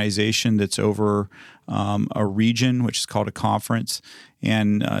the organization that's over a region, which is called a conference.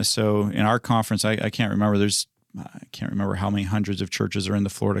 And so in our conference, I can't remember. I can't remember how many hundreds of churches are in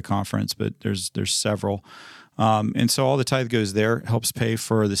the Florida conference, but there's several. And so all the tithe goes there, helps pay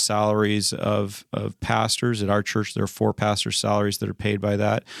for the salaries of pastors. At our church, there are 4 pastors' salaries that are paid by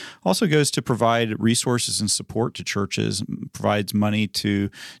that. Also goes to provide resources and support to churches, provides money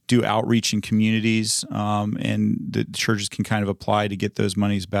to do outreach in communities, and the churches can kind of apply to get those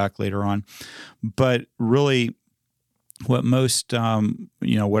monies back later on. But really, what most,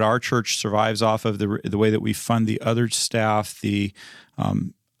 what our church survives off of, the way that we fund the other staff, the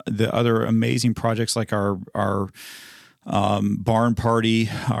other amazing projects like our barn party,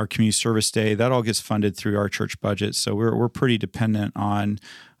 our community service day, that all gets funded through our church budget. So we're pretty dependent on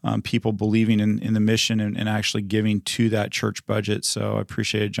people believing in the mission and actually giving to that church budget. So I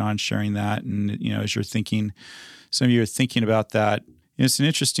appreciated John sharing that. And as you're thinking, some of you are thinking about that. It's an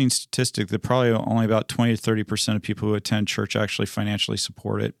interesting statistic that probably only about 20 to 30% of people who attend church actually financially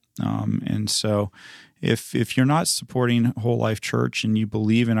support it. And so if you're not supporting Whole Life Church and you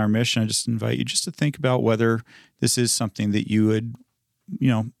believe in our mission, I just invite you just to think about whether this is something that you would,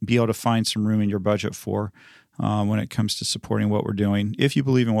 be able to find some room in your budget for when it comes to supporting what we're doing. If you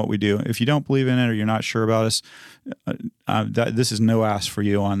believe in what we do, if you don't believe in it or you're not sure about us, this is no ask for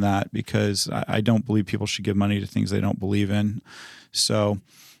you on that, because I don't believe people should give money to things they don't believe in. So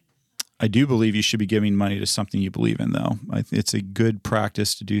I do believe you should be giving money to something you believe in, though. It's a good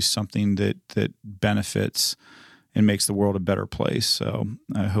practice to do something that benefits and makes the world a better place. So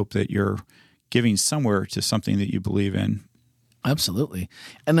I hope that you're giving somewhere to something that you believe in. Absolutely.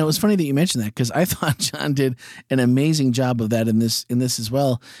 And it was funny that you mentioned that, because I thought John did an amazing job of that in this as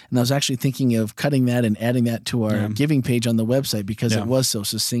well. And I was actually thinking of cutting that and adding that to our giving page on the website, because it was so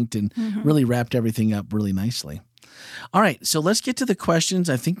succinct and really wrapped everything up really nicely. All right, so let's get to the questions.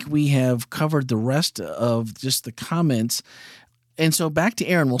 I think we have covered the rest of just the comments. And so back to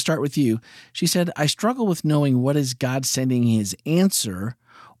Erin, we'll start with you. She said, I struggle with knowing what is God sending his answer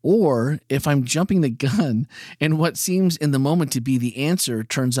or if I'm jumping the gun and what seems in the moment to be the answer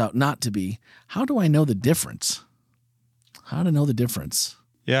turns out not to be. How do I know the difference? How to know the difference?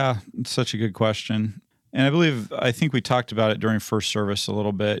 Yeah, it's such a good question. And I think we talked about it during first service a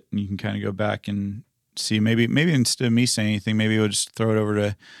little bit, and you can kind of go back and see, maybe instead of me saying anything, maybe we'll just throw it over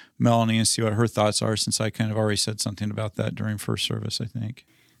to Melanie and see what her thoughts are, since I kind of already said something about that during first service, I think.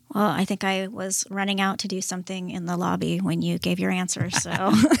 Well, I think I was running out to do something in the lobby when you gave your answer. So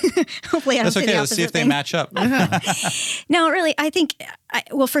hopefully I don't That's say okay. the Let's see if opposite they thing. match up. No, really, I think,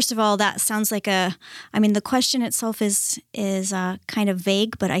 well, first of all, that sounds like the question itself is kind of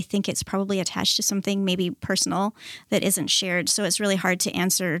vague, but I think it's probably attached to something maybe personal that isn't shared. So it's really hard to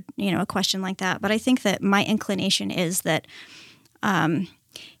answer, a question like that. But I think that my inclination is that,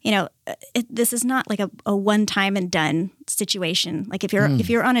 this is not like a one time and done situation. Like if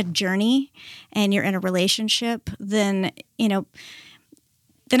you're on a journey and you're in a relationship, then I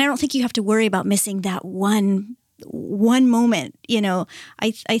don't think you have to worry about missing that one moment.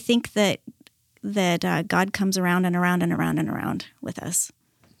 I think that God comes around and around and around and around with us.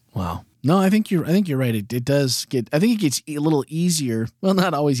 Wow. No, I think you're right. It does get. I think it gets a little easier. Well,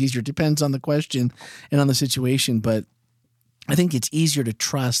 not always easier. It depends on the question and on the situation, but I think it's easier to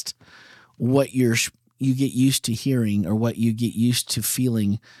trust what you get used to hearing or what you get used to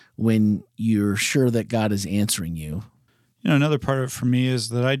feeling when you're sure that God is answering you. Another part of it for me is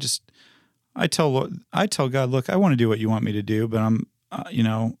that I tell God, look, I want to do what you want me to do, but I'm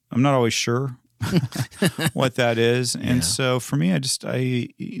not always sure what that is. And so for me,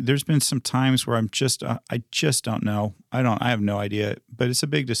 there's been some times where I just don't know. I have no idea, but it's a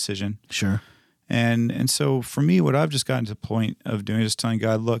big decision. Sure. And so for me, what I've just gotten to the point of doing is telling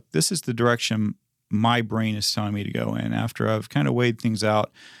God, look, this is the direction my brain is telling me to go in. After I've kind of weighed things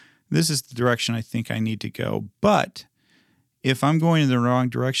out, this is the direction I think I need to go. But if I'm going in the wrong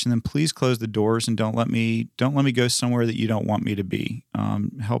direction, then please close the doors and don't let me go somewhere that you don't want me to be.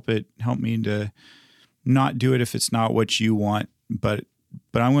 Help me to not do it if it's not what you want. But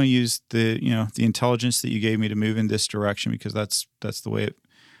I'm going to use the intelligence that you gave me to move in this direction, because that's the way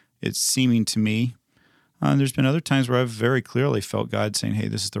it's seeming to me. There's been other times where I've very clearly felt God saying, "Hey,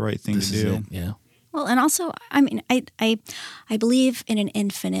 this is the right thing to do." Yeah. Well, and also, I believe in an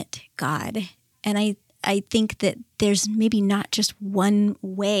infinite God, and I think that there's maybe not just one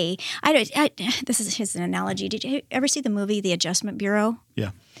way. Here's an analogy. Did you ever see the movie The Adjustment Bureau?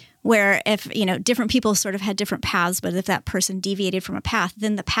 Yeah. Where if, different people sort of had different paths, but if that person deviated from a path,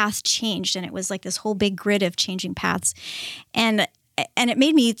 then the path changed, and it was like this whole big grid of changing paths. And it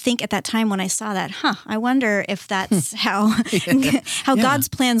made me think at that time when I saw that, I wonder if that's how God's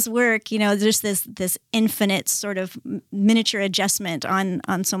plans work. There's this infinite sort of miniature adjustment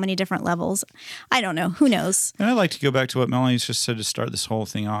on so many different levels. I don't know. Who knows? And I'd like to go back to what Melanie's just said to start this whole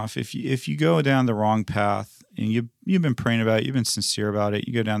thing off. If you go down the wrong path and you've been praying about it, you've been sincere about it,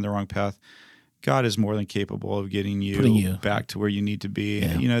 you go down the wrong path, God is more than capable of getting you back to where you need to be.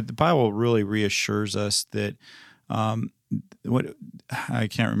 Yeah. The Bible really reassures us that what I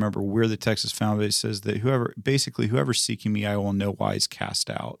can't remember where the text is found, but it says that whoever's seeking me, I will no wise cast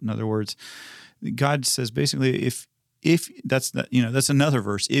out. In other words, God says basically, if that's another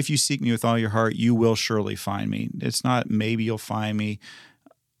verse. If you seek me with all your heart, you will surely find me. It's not maybe you'll find me.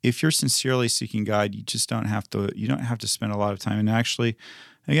 If you're sincerely seeking God, you just don't have to spend a lot of time. And actually,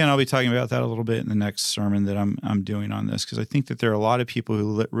 again, I'll be talking about that a little bit in the next sermon that I'm doing on this, because I think that there are a lot of people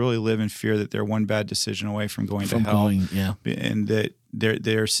who really live in fear that they're one bad decision away from going to hell, and that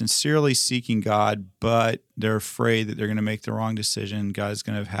they're sincerely seeking God, but they're afraid that they're going to make the wrong decision. God's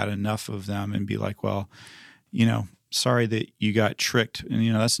going to have had enough of them and be like, well, sorry that you got tricked.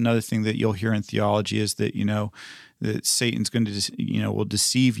 And that's another thing that you'll hear in theology is that that Satan's going to will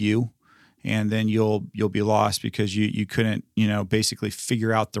deceive you. And then you'll be lost because you couldn't basically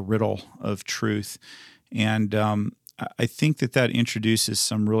figure out the riddle of truth, and I think that introduces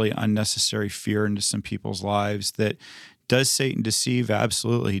some really unnecessary fear into some people's lives. That does Satan deceive?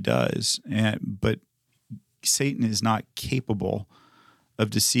 Absolutely, he does. But Satan is not capable of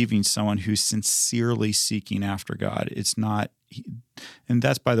deceiving someone who's sincerely seeking after God. It's not, and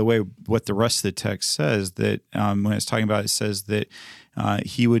that's, by the way, what the rest of the text says. That when it's talking about it, says that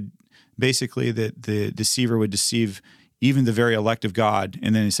he would. Basically, that the deceiver would deceive even the very elect of God,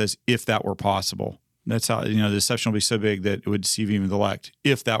 and then he says, "If that were possible." That's how the deception will be so big that it would deceive even the elect,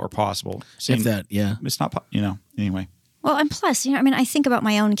 if that were possible. If that, yeah, it's not. Anyway. Well, and plus, I think about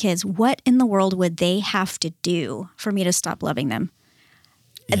my own kids. What in the world would they have to do for me to stop loving them?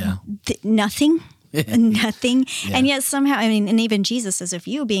 Yeah, Nothing. nothing. Yeah. And yet somehow, I mean, and even Jesus says, if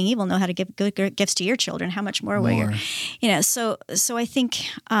you being evil know how to give good gifts to your children, how much more will you? So I think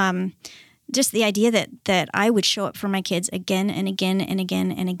just the idea that I would show up for my kids again and again and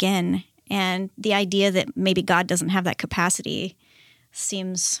again and again, and the idea that maybe God doesn't have that capacity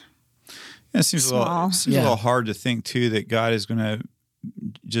seems small. A little hard to think too that God is going to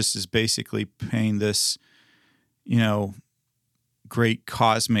just is basically paying this, great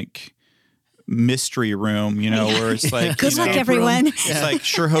cosmic mystery room, where it's like, good luck, everyone. It's like,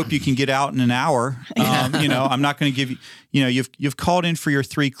 sure hope you can get out in an hour. I'm not going to give you, you've called in for your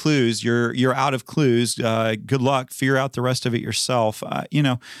 3 clues. You're out of clues. Good luck. Figure out the rest of it yourself.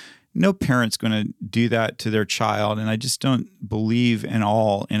 No parent's going to do that to their child. And I just don't believe in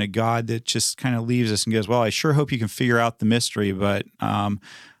a God that just kind of leaves us and goes, well, I sure hope you can figure out the mystery, but I'm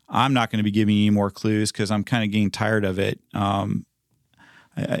not going to be giving you any more clues because I'm kind of getting tired of it.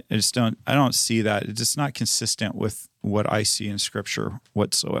 I don't see that. It's just not consistent with what I see in Scripture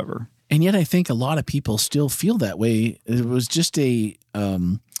whatsoever. And yet I think a lot of people still feel that way. It was just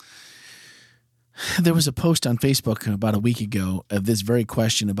there was a post on Facebook about a week ago of this very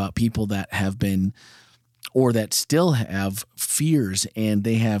question about people that have been or that still have fears and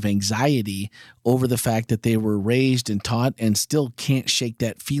they have anxiety over the fact that they were raised and taught and still can't shake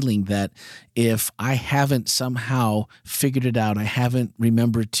that feeling that if I haven't somehow figured it out, I haven't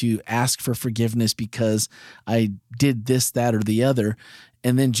remembered to ask for forgiveness because I did this, that, or the other.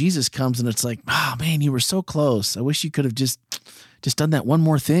 And then Jesus comes and it's like, oh man, you were so close. I wish you could have just done that one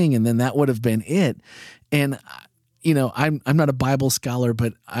more thing, and then that would have been it. And I'm not a Bible scholar,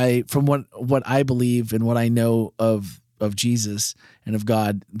 but from what I believe and what I know of Jesus and of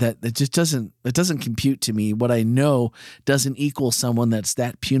God, that it just doesn't compute to me. What I know doesn't equal someone that's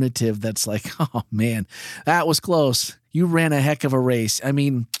that punitive. That's like, oh man, that was close. You ran a heck of a race. I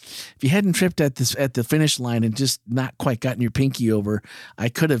mean, if you hadn't tripped at the finish line and just not quite gotten your pinky over, I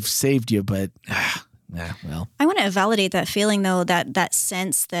could have saved you, but. Well, I want to validate that feeling, though, that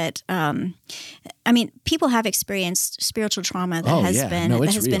sense that, people have experienced spiritual trauma that has been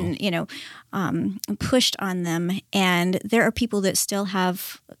pushed on them. And there are people that still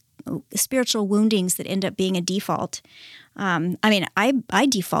have spiritual woundings that end up being a default. I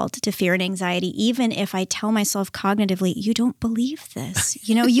default to fear and anxiety, even if I tell myself cognitively, you don't believe this.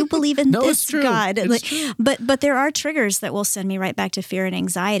 You believe in no, this it's true. God. It's true. But there are triggers that will send me right back to fear and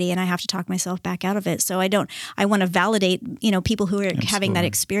anxiety, and I have to talk myself back out of it. So I want to validate, people who are having that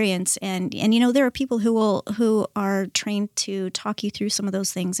experience. And there are people who are trained to talk you through some of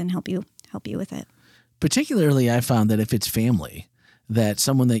those things and help you with it. Particularly, I found that if it's family, that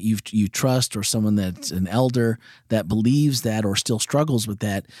someone that you trust or someone that's an elder that believes that or still struggles with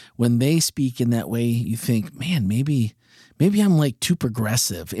that, when they speak in that way, you think, man, maybe I'm like too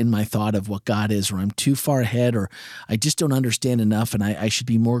progressive in my thought of what God is, or I'm too far ahead, or I just don't understand enough, and I should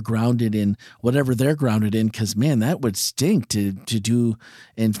be more grounded in whatever they're grounded in, because, man, that would stink to do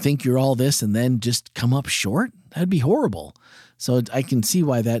and think you're all this and then just come up short. That'd be horrible. So I can see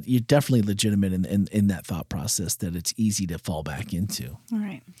why that you're definitely legitimate in that thought process, that it's easy to fall back into. All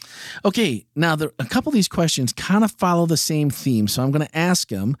right. Okay. Now, a couple of these questions kind of follow the same theme. So I'm going to ask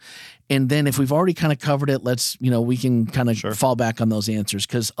them. And then if we've already kind of covered it, we can kind of fall back on those answers,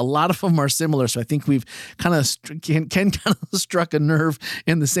 because a lot of them are similar. So I think we've kind of struck a nerve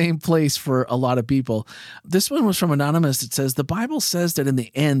in the same place for a lot of people. This one was from Anonymous. It says, the Bible says that in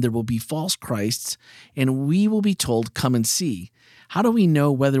the end there will be false Christs and we will be told, come and see. How do we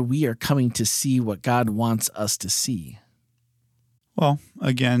know whether we are coming to see what God wants us to see? Well,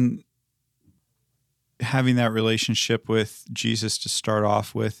 again, having that relationship with Jesus to start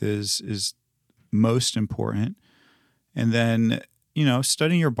off with is most important. And then,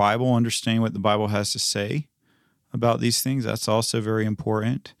 studying your Bible, understanding what the Bible has to say about these things, that's also very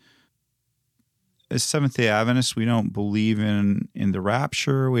important. As Seventh-day Adventists, we don't believe in the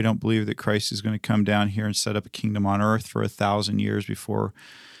rapture. We don't believe that Christ is going to come down here and set up a kingdom on earth for 1,000 years before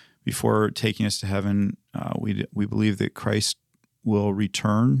taking us to heaven. We believe that Christ will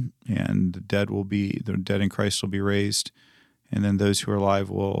return, and the dead in Christ will be raised, and then those who are alive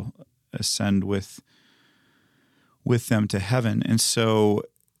will ascend with them to heaven. And so,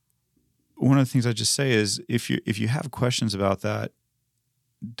 one of the things I just say is, if you have questions about that,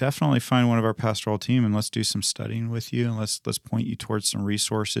 definitely find one of our pastoral team and let's do some studying with you, and let's point you towards some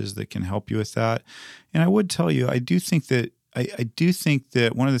resources that can help you with that. And I would tell you, I do think that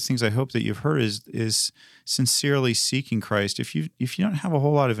one of the things I hope that you've heard is sincerely seeking Christ. If you don't have a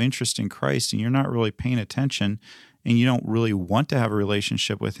whole lot of interest in Christ and you're not really paying attention and you don't really want to have a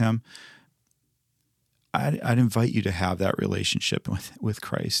relationship with him, I'd invite you to have that relationship with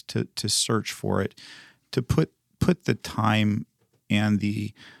Christ, to search for it, to put the time and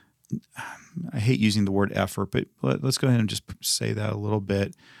the, I hate using the word effort, but let's go ahead and just say that a little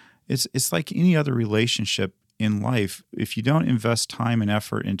bit. It's like any other relationship in life. If you don't invest time and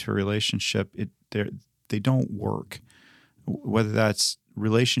effort into a relationship, they don't work. Whether that's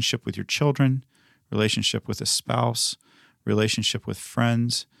relationship with your children, relationship with a spouse, relationship with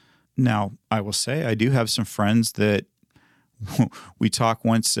friends. Now, I will say I do have some friends that we talk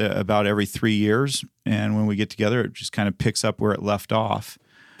once about every 3 years, and when we get together, it just kind of picks up where it left off.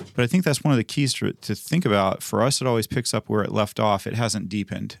 But I think that's one of the keys to think about. For us, it always picks up where it left off. It hasn't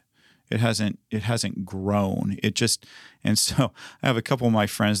deepened. It hasn't grown. And so I have a couple of my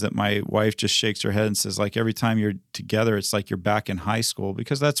friends that my wife just shakes her head and says, like, every time you're together, it's like you're back in high school,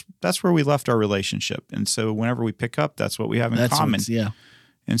 because that's where we left our relationship. And so whenever we pick up, that's what we have in common. Yeah.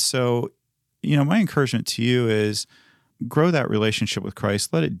 And so, my encouragement to you is grow that relationship with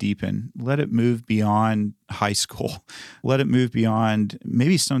Christ. Let it deepen. Let it move beyond high school. Let it move beyond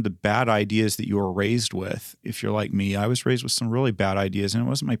maybe some of the bad ideas that you were raised with. If you're like me, I was raised with some really bad ideas, and it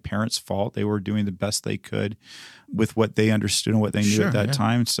wasn't my parents' fault. They were doing the best they could with what they understood and what they knew at that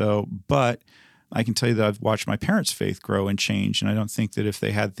time. So, but I can tell you that I've watched my parents' faith grow and change, and I don't think that if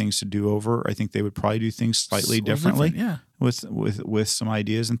they had things to do over, I think they would probably do things slightly differently with some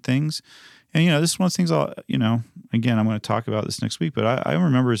ideas and things. And, this is one of the things again, I'm going to talk about this next week, but I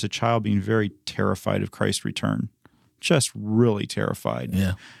remember as a child being very terrified of Christ's return, just really terrified.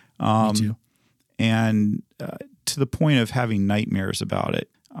 Yeah, me too. And to the point of having nightmares about it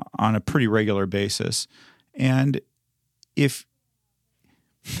on a pretty regular basis. And if,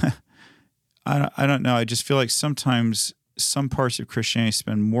 I don't know, I just feel like sometimes some parts of Christianity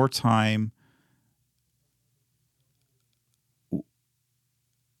spend more time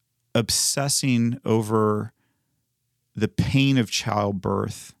obsessing over the pain of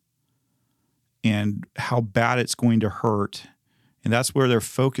childbirth and how bad it's going to hurt. And that's where their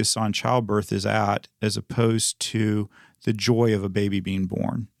focus on childbirth is at, as opposed to the joy of a baby being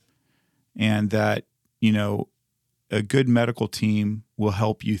born. And that, a good medical team will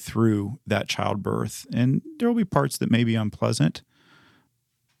help you through that childbirth. And there will be parts that may be unpleasant,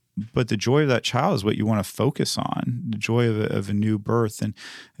 but the joy of that child is what you want to focus on, the joy of a new birth. And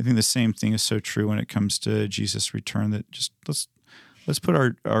I think the same thing is so true when it comes to Jesus' return, that just let's put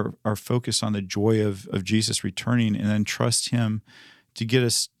our focus on the joy of Jesus returning, and then trust him to get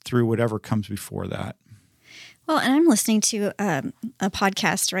us through whatever comes before that. Well, and I'm listening to a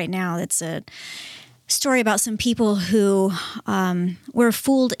podcast right now that's a story about some people who were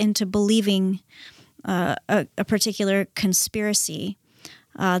fooled into believing a particular conspiracy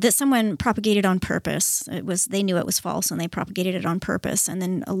that someone propagated on purpose. They knew it was false, and they propagated it on purpose. And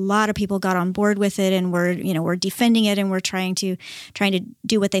then a lot of people got on board with it, and were defending it, and were trying to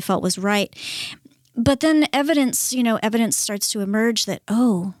do what they felt was right. But then evidence starts to emerge that,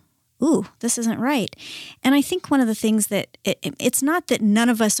 this isn't right. And I think one of the things that it's not that none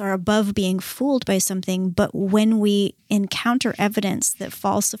of us are above being fooled by something, but when we encounter evidence that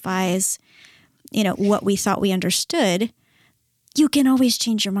falsifies, what we thought we understood, you can always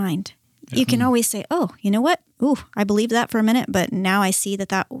change your mind. You can always say, oh, you know what? Ooh, I believed that for a minute, but now I see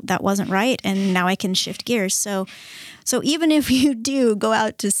that wasn't right, and now I can shift gears. So even if you do go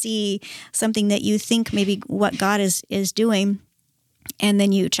out to see something that you think maybe what God is doing, and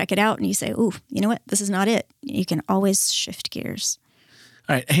then you check it out and you say, ooh, you know what? This is not it. You can always shift gears.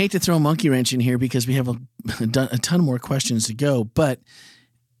 All right. I hate to throw a monkey wrench in here because we have a ton more questions to go, but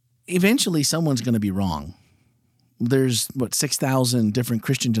eventually someone's going to be wrong. There's 6,000 different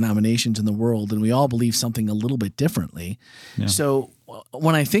Christian denominations in the world, and we all believe something a little bit differently. Yeah. So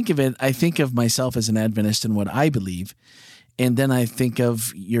when I think of it, I think of myself as an Adventist and what I believe. And then I think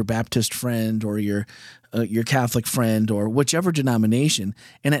of your Baptist friend or your Catholic friend or whichever denomination.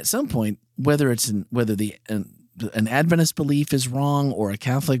 And at some point, whether an Adventist belief is wrong or a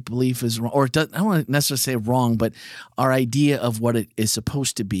Catholic belief is wrong, or I don't want to necessarily say wrong, but our idea of what it is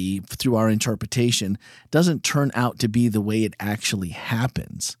supposed to be through our interpretation doesn't turn out to be the way it actually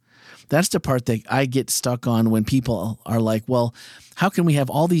happens. That's the part that I get stuck on when people are like, well, how can we have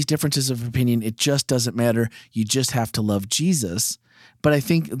all these differences of opinion? It just doesn't matter. You just have to love Jesus. But I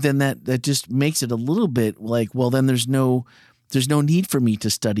think then that just makes it a little bit like, well, then there's no need for me to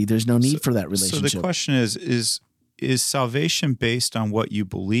study. There's no need for that relationship. So the question is salvation based on what you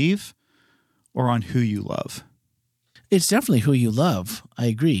believe or on who you love? It's definitely who you love. I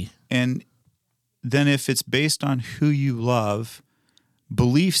agree. And then if it's based on who you love,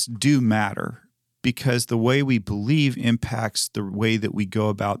 beliefs do matter, because the way we believe impacts the way that we go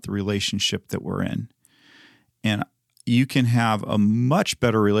about the relationship that we're in. And you can have a much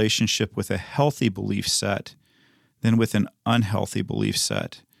better relationship with a healthy belief set than with an unhealthy belief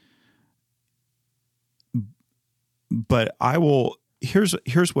set. But here's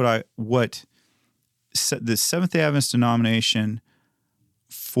what the Seventh-day Adventist denomination,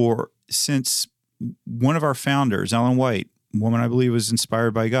 since one of our founders, Ellen White, a woman I believe was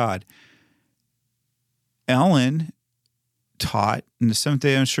inspired by God, Ellen taught, and the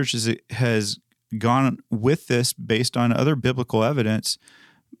Seventh-day Adventist Church has gone with this based on other biblical evidence,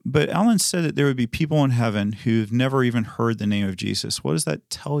 but Ellen said that there would be people in heaven who've never even heard the name of Jesus. What does that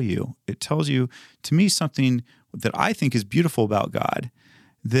tell you? It tells you, to me, something that I think is beautiful about God,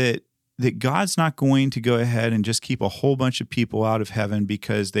 that God's not going to go ahead and just keep a whole bunch of people out of heaven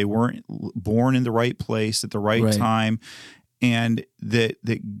because they weren't born in the right place at the right time, and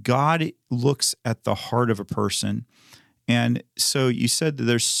that God looks at the heart of a person. And so you said that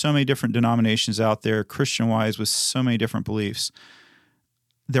there's so many different denominations out there, Christian-wise, with so many different beliefs.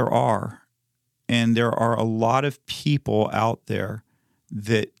 There are. And there are a lot of people out there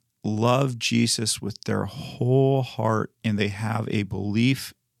that love Jesus with their whole heart, and they have a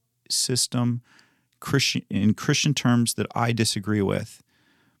belief system in Christian terms that I disagree with.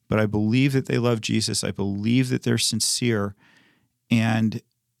 But I believe that they love Jesus. I believe that they're sincere. And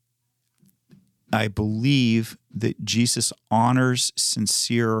I believe that Jesus honors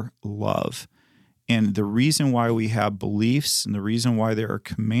sincere love. And the reason why we have beliefs and the reason why there are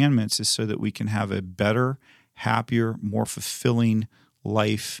commandments is so that we can have a better, happier, more fulfilling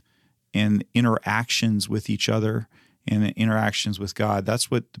life and interactions with each other and interactions with God.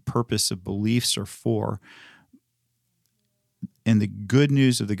 That's what the purpose of beliefs are for. And the good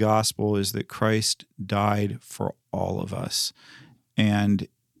news of the gospel is that Christ died for all of us. And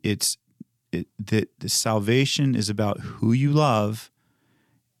that the salvation is about who you love,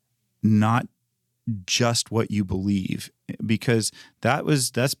 not just what you believe, because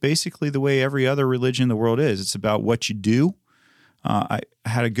that's basically the way every other religion in the world is. It's about what you do. I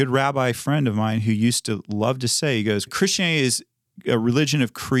had a good rabbi friend of mine who used to love to say, he goes, Christianity is a religion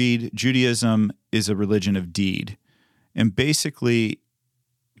of creed, Judaism is a religion of deed. And basically,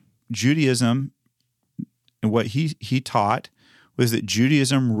 Judaism, and what he taught, was that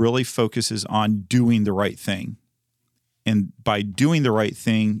Judaism really focuses on doing the right thing. And by doing the right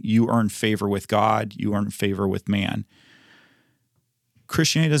thing, you earn favor with God, you earn favor with man.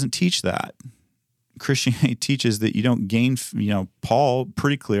 Christianity doesn't teach that. Christianity teaches that you don't gain, Paul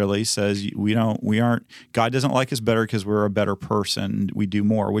pretty clearly says God doesn't like us better because we're a better person, we do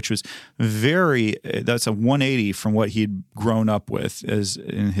more, which was that's a 180 from what he'd grown up with as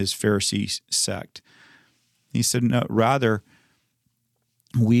in his Pharisee sect. He said, no, rather,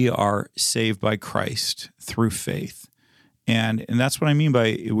 we are saved by Christ through faith. And that's what I mean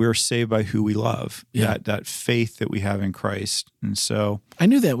by we're saved by who we love, that faith that we have in Christ. And so I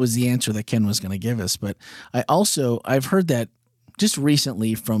knew that was the answer that Ken was going to give us, but I've heard that just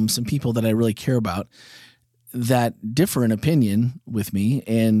recently from some people that I really care about that differ in opinion with me.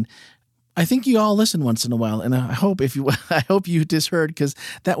 And I think you all listen once in a while, and I hope you just heard, because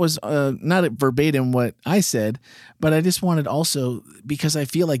that was not verbatim what I said, but I just wanted also, because I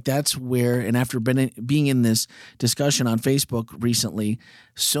feel like that's where, and after being in this discussion on Facebook recently,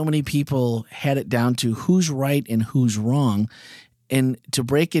 so many people had it down to who's right and who's wrong, and to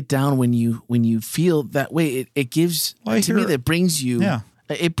break it down when you feel that way, it gives it brings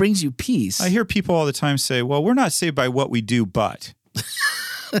you peace. I hear people all the time say, "Well, we're not saved by what we do, but."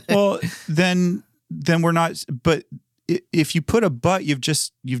 Well, then we're not. But if you put a but, you've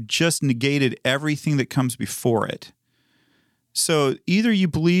just negated everything that comes before it. So either you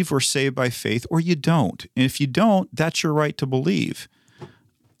believe we're saved by faith, or you don't. And if you don't, that's your right to believe.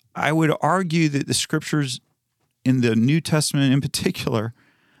 I would argue that the scriptures in the New Testament, in particular,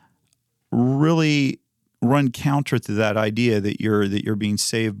 really run counter to that idea that you're being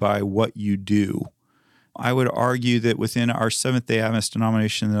saved by what you do. I would argue that within our Seventh-day Adventist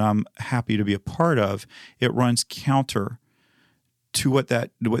denomination that I'm happy to be a part of, it runs counter to what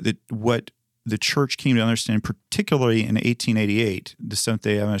the church came to understand, particularly in 1888. The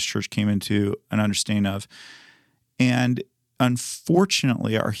Seventh-day Adventist Church came into an understanding of. And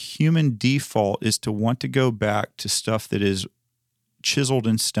unfortunately, our human default is to want to go back to stuff that is chiseled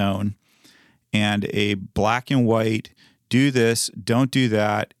in stone and a black and white, do this, don't do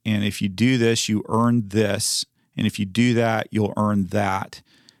that, and if you do this, you earn this, and if you do that, you'll earn that,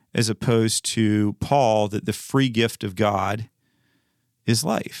 as opposed to Paul, that the free gift of God is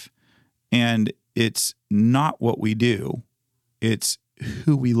life. And it's not what we do, it's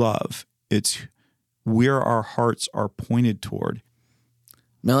who we love. It's where our hearts are pointed toward.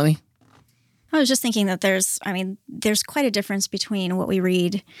 Melanie? I was just thinking that there's quite a difference between what we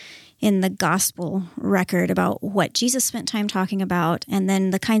read in the gospel record about what Jesus spent time talking about, and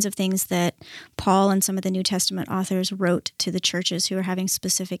then the kinds of things that Paul and some of the New Testament authors wrote to the churches who are having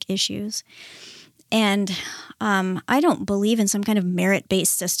specific issues. And I don't believe in some kind of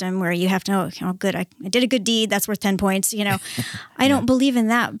merit-based system where you have to, good, I did a good deed, that's worth 10 points, I don't believe in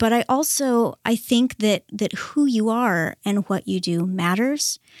that. But I think that who you are and what you do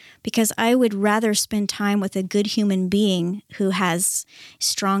matters, because I would rather spend time with a good human being who has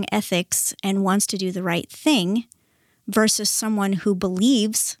strong ethics and wants to do the right thing versus someone who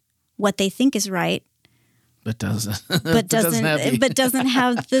believes what they think is right but doesn't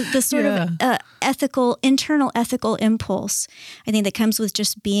have the sort of internal ethical impulse, I think, that comes with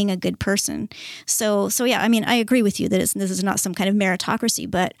just being a good person. So yeah, I agree with you that this is not some kind of meritocracy,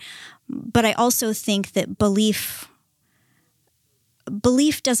 but I also think that belief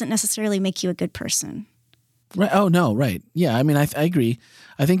doesn't necessarily make you a good person. Right. Oh no. Right. Yeah. I agree.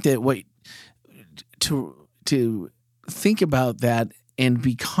 I think that to think about that and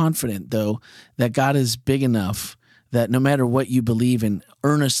be confident, though, that God is big enough that no matter what you believe in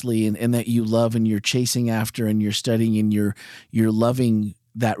earnestly and that you love and you're chasing after and you're studying and you're loving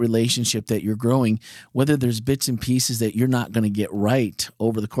that relationship that you're growing, whether there's bits and pieces that you're not going to get right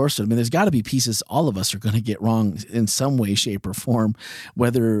over the course of it. There's got to be pieces all of us are going to get wrong in some way, shape, or form,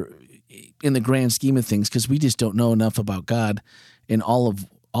 whether in the grand scheme of things, because we just don't know enough about God and all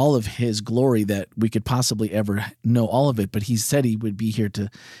of his glory that we could possibly ever know all of it. But he said he would be here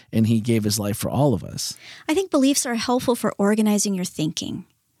and he gave his life for all of us. I think beliefs are helpful for organizing your thinking.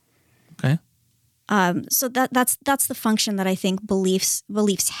 Okay. So that's the function that I think beliefs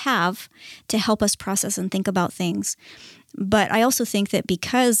have to help us process and think about things. But I also think that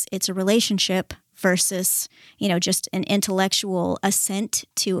because it's a relationship versus, just an intellectual assent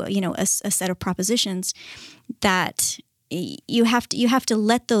to, a set of propositions, that you have to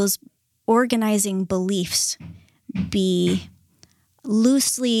let those organizing beliefs be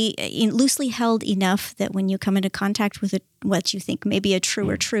loosely held enough that when you come into contact with what you think may be a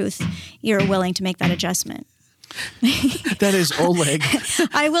truer truth, you're willing to make that adjustment. That is Oleg.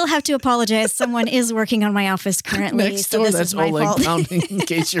 I will have to apologize. Someone is working on my office currently. Next door, so that's Oleg fault. Pounding, in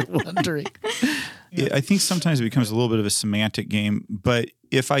case you're wondering. I think sometimes it becomes a little bit of a semantic game, but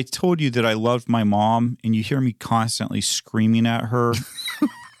if I told you that I loved my mom and you hear me constantly screaming at her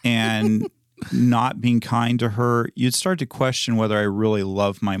and not being kind to her, you'd start to question whether I really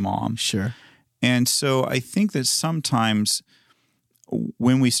love my mom. Sure. And so I think that sometimes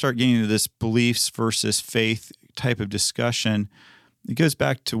when we start getting into this beliefs versus faith type of discussion, it goes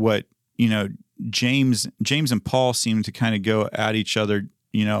back to what, James and Paul seem to kind of go at each other.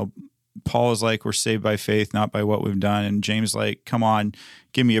 Paul is like, we're saved by faith, not by what we've done. And James is like, come on,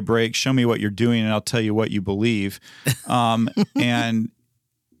 give me a break. Show me what you're doing and I'll tell you what you believe. And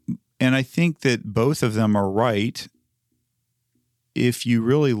I think that both of them are right. If you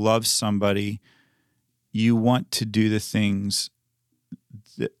really love somebody, you want to do the things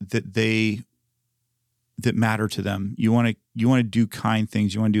that matter to them. You want to do kind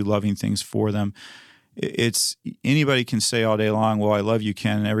things. You want to do loving things for them. It's anybody can say all day long, well, I love you,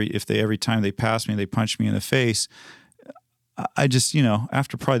 Ken. Every time they pass me, they punch me in the face. I just,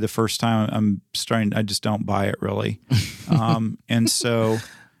 after probably the first time I just don't buy it really. And so,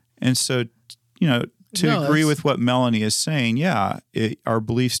 to agree with what Melanie is saying, yeah, our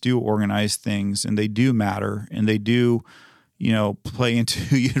beliefs do organize things and they do matter and they do, play into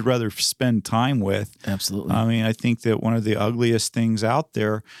who you'd rather spend time with. Absolutely. I think that one of the ugliest things out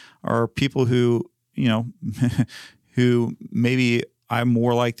there are people who, who maybe I'm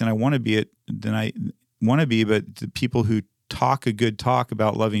more like than I want to be, but the people who talk a good talk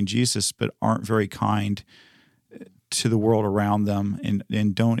about loving Jesus, but aren't very kind to the world around them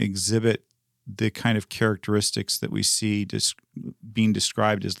and don't exhibit the kind of characteristics that we see being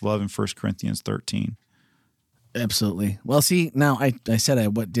described as love in 1 Corinthians 13. Absolutely. Well, see, now I said I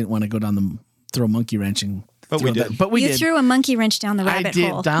didn't want to go down throw a monkey wrench and But we did. But we did. You threw a monkey wrench down the rabbit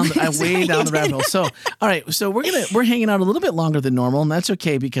hole. I way down the rabbit hole. So, all right. So we're hanging out a little bit longer than normal, and that's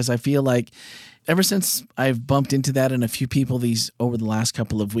okay because I feel like ever since I've bumped into that and a few people over the last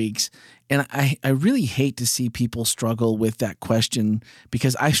couple of weeks, and I really hate to see people struggle with that question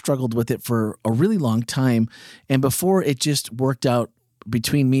because I struggled with it for a really long time, and before it just worked out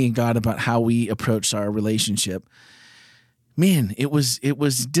between me and God about how we approach our relationship. Man, it was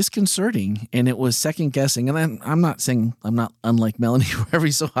disconcerting and it was second guessing. And I'm not saying I'm not unlike Melanie, where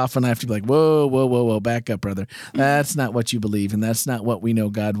every so often I have to be like, whoa, back up, brother. That's not what you believe. And that's not what we know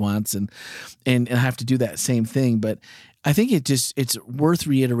God wants. And I have to do that same thing. But I think it's worth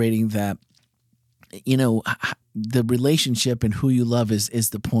reiterating that the relationship and who you love is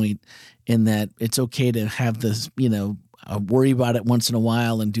the point, in that it's okay to have this, worry about it once in a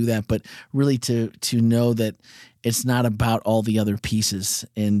while and do that, but really to know that it's not about all the other pieces.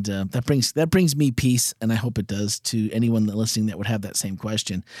 And that brings me peace, and I hope it does to anyone listening that would have that same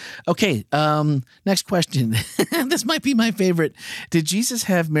question. Okay, next question. This might be my favorite. Did Jesus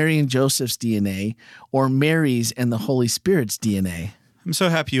have Mary and Joseph's DNA, or Mary's and the Holy Spirit's DNA? I'm so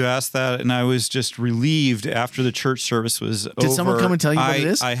happy you asked that, and I was just relieved after the church service was over. Did someone come and tell you what it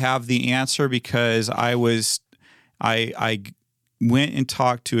is? I have the answer, because I went and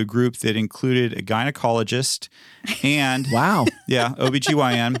talked to a group that included a gynecologist and wow,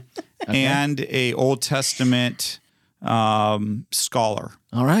 OBGYN, okay, and a Old Testament scholar.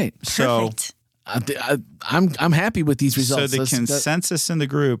 All right, Perfect. So I'm happy with these results. So the consensus in the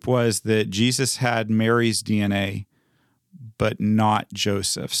group was that Jesus had Mary's DNA, but not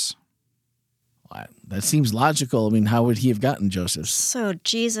Joseph's. That seems logical. I mean, how would he have gotten Joseph's? So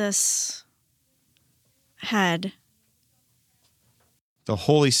Jesus had the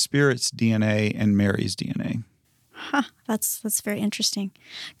Holy Spirit's DNA and Mary's DNA. Huh, that's very interesting.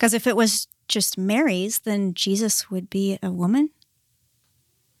 Because if it was just Mary's, then Jesus would be a woman.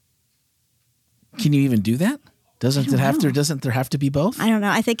 Can you even do that? Doesn't there have to be both? I don't know.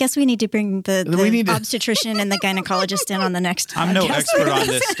 I guess we need to bring the obstetrician and the gynecologist in on the next podcast. I'm no expert on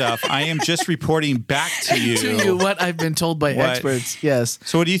this stuff. I am just reporting back to you. To you what I've been told by experts. Yes.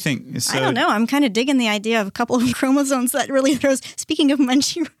 So what do you think? I don't know. I'm kind of digging the idea of a couple of chromosomes that really throws. Speaking of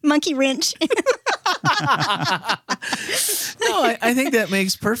monkey wrench. No, I think that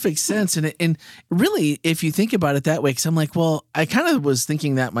makes perfect sense. And really, if you think about it that way, because I'm like, well, I kind of was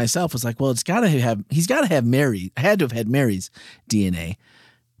thinking that myself. Was like, well, he's got to have Mary. I had to have had Mary's DNA.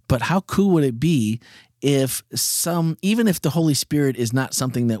 But how cool would it be if even if the Holy Spirit is not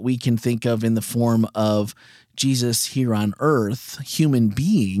something that we can think of in the form of Jesus here on earth, human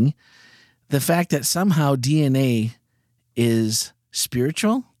being, the fact that somehow DNA is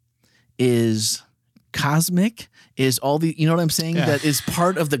spiritual, is cosmic, is all the, you know what I'm saying? Yeah. That is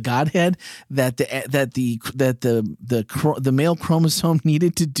part of the Godhead, that the male chromosome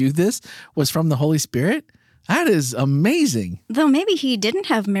needed to do this was from the Holy Spirit. That is amazing. Though maybe he didn't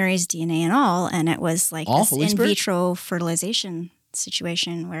have Mary's DNA at all, and it was like this in vitro fertilization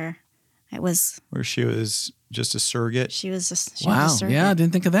situation where she was just a surrogate. She was a surrogate. Yeah, I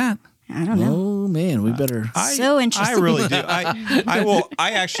didn't think of that. I don't know. Oh man, we better. So interesting. I really do.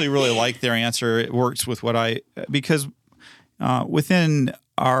 I actually really like their answer. It works with because within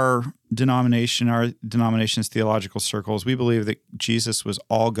our denomination's theological circles, we believe that Jesus was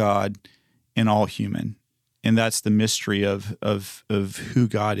all God and all human. And that's the mystery of who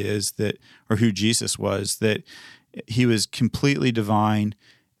God is, or who Jesus was, that he was completely divine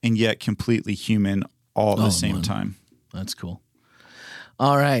and yet completely human all at the same time. That's cool.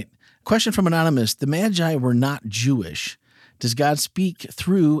 All right. Question from Anonymous. The Magi were not Jewish. Does God speak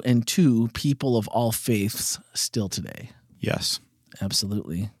through and to people of all faiths still today? Yes.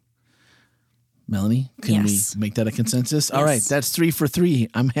 Absolutely. Melanie, can yes. we make that a consensus? Yes. All right, that's 3 for 3.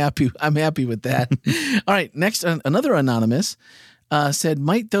 I'm happy with that. All right, next, another Anonymous said,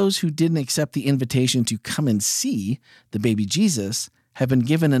 might those who didn't accept the invitation to come and see the baby Jesus have been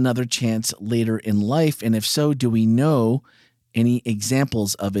given another chance later in life? And if so, do we know any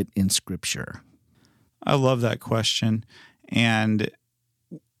examples of it in Scripture? I love that question. And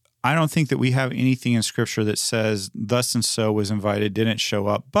I don't think that we have anything in Scripture that says thus and so was invited, didn't show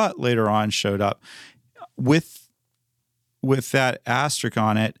up, but later on showed up. With that asterisk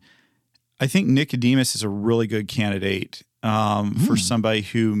on it, I think Nicodemus is a really good candidate for somebody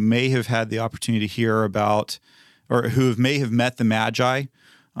who may have had the opportunity to hear about, or who may have met the Magi,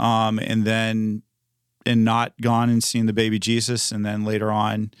 and not gone and seen the baby Jesus, and then later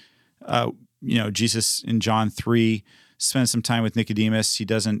on, Jesus in John 3 spends some time with Nicodemus. He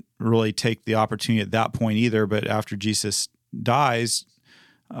doesn't really take the opportunity at that point either, but after Jesus dies,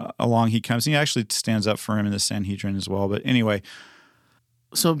 along he comes. He actually stands up for him in the Sanhedrin as well. But anyway.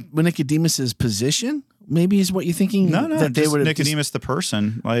 So Nicodemus's position maybe is what you're thinking? No, that they would Nicodemus the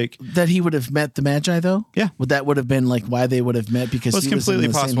person. That he would have met the Magi though? Yeah. That would have been why they would have met, because it's he was completely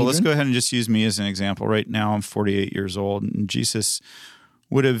in the possible. Sanhedrin? Let's go ahead and just use me as an example. Right now I'm 48 years old, and Jesus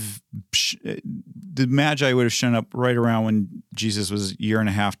would have, the Magi would have shown up right around when Jesus was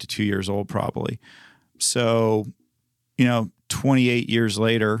 1.5 to 2 years old, probably. So, 28 years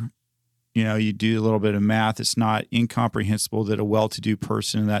later, you do a little bit of math. It's not incomprehensible that a well-to-do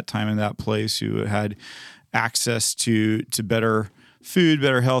person in that time and that place who had access to better food,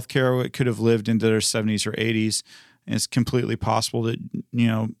 better health care, could have lived into their 70s or 80s. And it's completely possible that,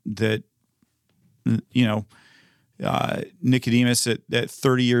 that Nicodemus at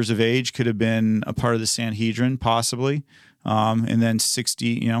 30 years of age could have been a part of the Sanhedrin, possibly. And then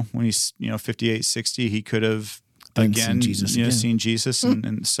 60, when he's, 58, 60, he could have Seen Jesus again. seen Jesus.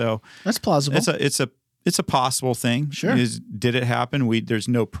 And so That's plausible. It's a possible thing. Sure. Did it happen? There's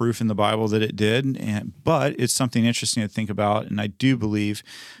no proof in the Bible that it did, but it's something interesting to think about. And I do believe,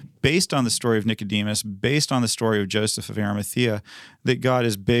 based on the story of Nicodemus, based on the story of Joseph of Arimathea, that God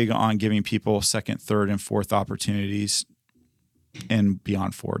is big on giving people second, third, and fourth opportunities, and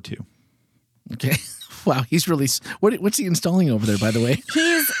beyond 4 too. Okay. Wow. He's really. What's he installing over there, by the way?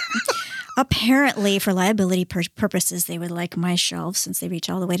 He's apparently, for liability purposes, they would like my shelves, since they reach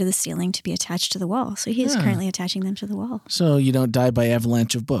all the way to the ceiling, to be attached to the wall. So he is currently attaching them to the wall. So you don't die by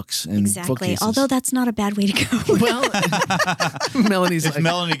avalanche of books and Exactly. bookcases. Although that's not a bad way to go. Well, Melanie's If like,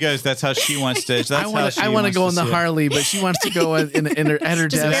 Melanie goes, that's how she wants to. I want to go on the Harley, but she wants to go at her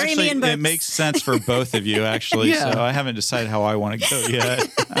Just desk. bury me in books. It makes sense for both of you, actually. Yeah. So I haven't decided how I want to go yet.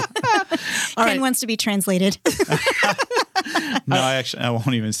 Ken wants to be translated. No, I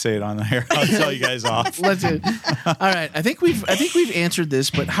won't even say it on the air. I'll tell you guys off. Let's do it. All right. I think we've answered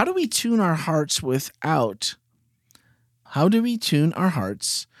this, but how do we tune our hearts while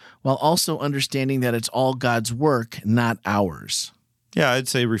also understanding that it's all God's work, not ours? Yeah, I'd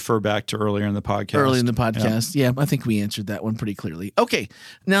say refer back to earlier in the podcast. Yeah, I think we answered that one pretty clearly. Okay.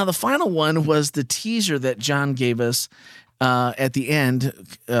 Now, the final one was the teaser that John gave us at the end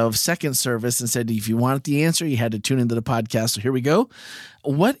of second service and said, if you wanted the answer, you had to tune into the podcast. So here we go.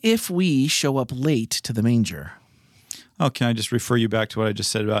 What if we show up late to the manger? Oh, can I just refer you back to what I just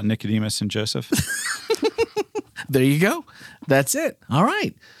said about Nicodemus and Joseph? There you go. That's it. All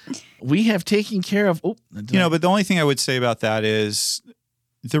right. We have taken care of. But the only thing I would say about that is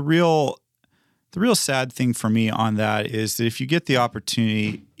the real sad thing for me on that is that if you get the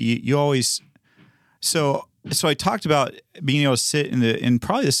opportunity, you always. So I talked about being able to sit in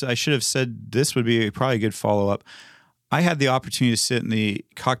probably this. I should have said this would be probably a good follow up. I had the opportunity to sit in the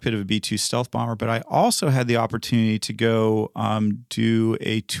cockpit of a B-2 stealth bomber, but I also had the opportunity to go do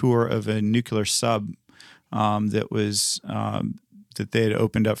a tour of a nuclear sub that they had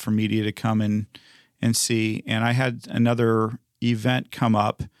opened up for media to come and see. And I had another event come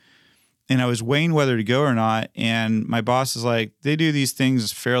up, and I was weighing whether to go or not. And my boss is like, they do these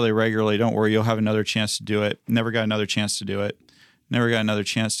things fairly regularly. Don't worry, you'll have another chance to do it. Never got another chance to do it. Never got another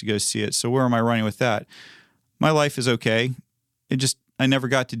chance to go see it. So where am I running with that? My life is okay. I never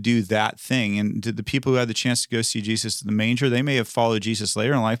got to do that thing. And to the people who had the chance to go see Jesus in the manger, they may have followed Jesus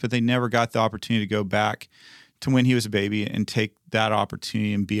later in life, but they never got the opportunity to go back to when he was a baby and take that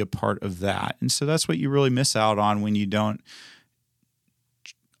opportunity and be a part of that. And so that's what you really miss out on when you don't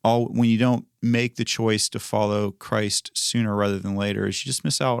make the choice to follow Christ sooner rather than later, is you just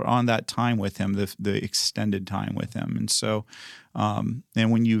miss out on that time with him, the extended time with him. And so, and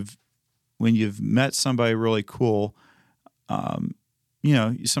when you've met somebody really cool,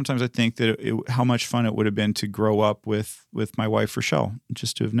 sometimes I think that how much fun it would have been to grow up with my wife, Rochelle,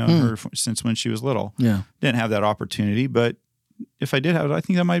 just to have known her since when she was little. Yeah. Didn't have that opportunity, but if I did have it, I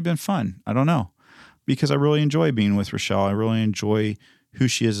think that might have been fun. I don't know, because I really enjoy being with Rochelle. I really enjoy who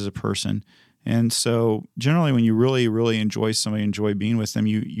she is as a person. And so generally when you really, really enjoy somebody, enjoy being with them,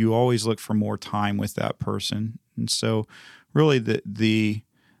 you always look for more time with that person. And so really the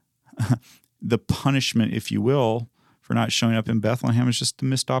punishment, if you will, for not showing up in Bethlehem is just the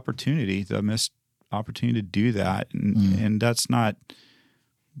missed opportunity to do that. And that's not,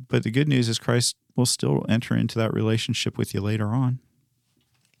 but the good news is Christ will still enter into that relationship with you later on.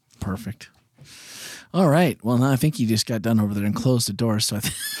 Perfect. All right. Well, now I think you just got done over there and closed the door. So I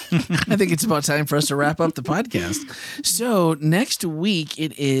think it's about time for us to wrap up the podcast. So next week,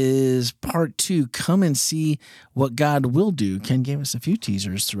 it is part 2. Come and see what God will do. Ken gave us a few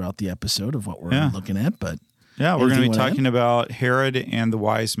teasers throughout the episode of what we're looking at, but yeah, we're going to be talking about Herod and the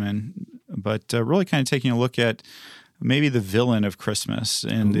wise men, but really kind of taking a look at maybe the villain of Christmas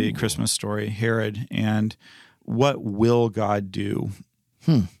and the Christmas story, Herod, and what will God do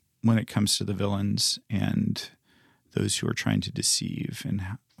when it comes to the villains and those who are trying to deceive, and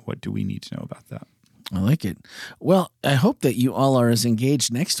what do we need to know about that? I like it. Well, I hope that you all are as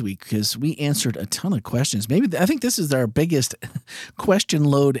engaged next week, because we answered a ton of questions. I think this is our biggest question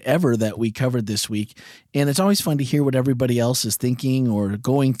load ever that we covered this week. And it's always fun to hear what everybody else is thinking or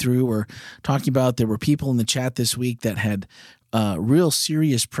going through or talking about. There were people in the chat this week that had real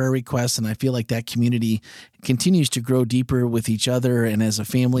serious prayer requests, and I feel like that community continues to grow deeper with each other and as a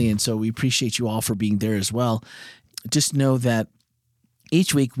family. And so we appreciate you all for being there as well. Just know that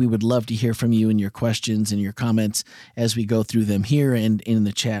Each week, we would love to hear from you and your questions and your comments as we go through them here and in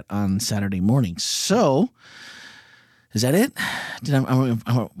the chat on Saturday morning. So, is that it?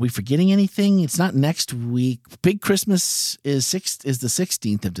 Are we forgetting anything? It's not next week. Big Christmas is the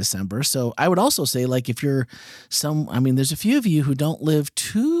 16th of December. So I would also say, like, if you're there's a few of you who don't live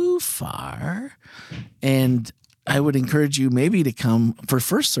too far, and I would encourage you maybe to come for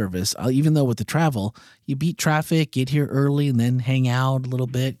first service, even though with the travel, you beat traffic, get here early, and then hang out a little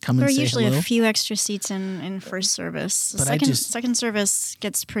bit, come and say hello. There are usually a few extra seats in first service. The second service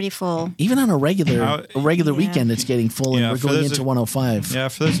gets pretty full. Even on a regular weekend, it's getting full, and we're going into 105. Yeah,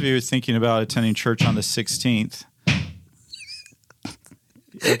 for those of you who are thinking about attending church on the 16th.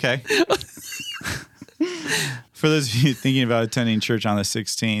 Okay. For those of you thinking about attending church on the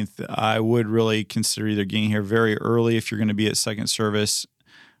 16th, I would really consider either getting here very early if you're going to be at second service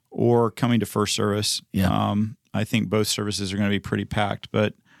or coming to first service. Yeah. I think both services are going to be pretty packed,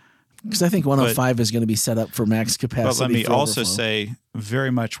 but because I think 105 is going to be set up for max capacity. But let me also say,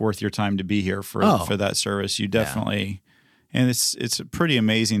 very much worth your time to be here for that service. You definitely, and it's a pretty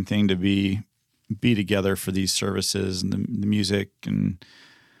amazing thing to be together for these services and the music and.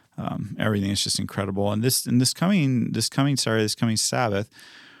 Everything is just incredible. And this coming Sabbath,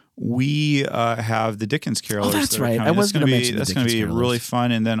 we have the Dickens Carolers. Oh, that's right. I was going to mention that's going to be really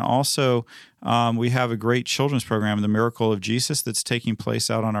fun. And then also we have a great children's program, The Miracle of Jesus, that's taking place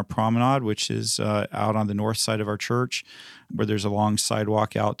out on our promenade, which is out on the north side of our church, where there's a long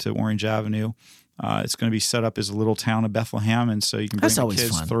sidewalk out to Orange Avenue. It's going to be set up as a little town of Bethlehem, and so you can bring the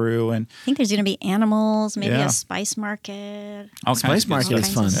kids through. And I think there's going to be animals, maybe a spice market. Spice market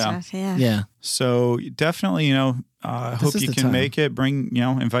is fun. Yeah. So definitely, hope you can make it. Bring,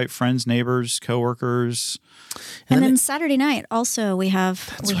 invite friends, neighbors, coworkers. And then Saturday night, also we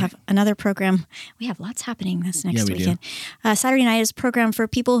have another program. We have lots happening this next weekend. Saturday night is a program for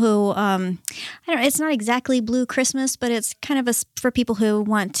people who it's not exactly Blue Christmas, but it's kind of for people who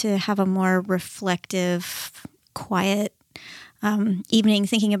want to have a more reflective, quiet evening,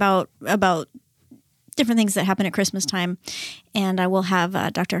 thinking about different things that happen at Christmas time. And I will have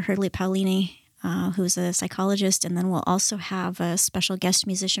Dr. Hurley Paulini, who's a psychologist, and then we'll also have a special guest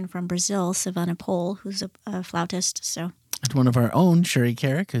musician from Brazil, Savannah Pole, who's a flautist. So, and one of our own, Sherry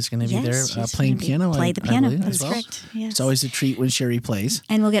Carrick, who's going to be there playing piano. Play the piano. Believe, That's correct. Yes. It's always a treat when Sherry plays.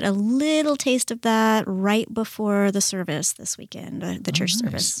 And we'll get a little taste of that right before the service this weekend, the church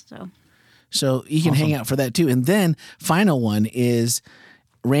service. So you can hang out for that too. And then final one is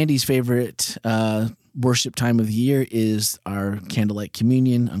Randy's favorite worship time of the year is our candlelight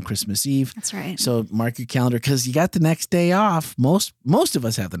communion on Christmas Eve. That's right. So mark your calendar because you got the next day off. Most of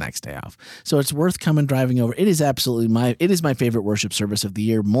us have the next day off. So it's worth coming driving over. It is absolutely my favorite worship service of the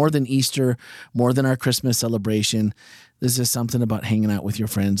year, more than Easter, more than our Christmas celebration. There's just something about hanging out with your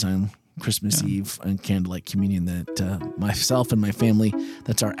friends on Christmas Eve and candlelight communion that myself and my family,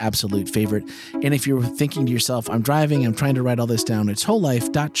 that's our absolute favorite. And if you're thinking to yourself, I'm driving, I'm trying to write all this down, it's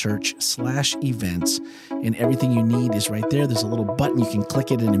wholelife.church/events, and everything you need is right there. There's a little button. You can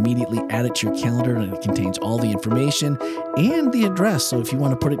click it and immediately add it to your calendar, and it contains all the information and the address. So if you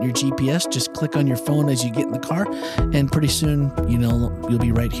want to put it in your GPS, just click on your phone as you get in the car, and pretty soon, you'll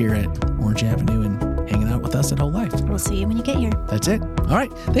be right here at Orange Avenue and hanging out with us at Whole Life. We'll see you when you get here. That's it. All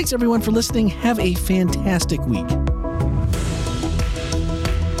right. Thanks, everyone, for listening. Have a fantastic week.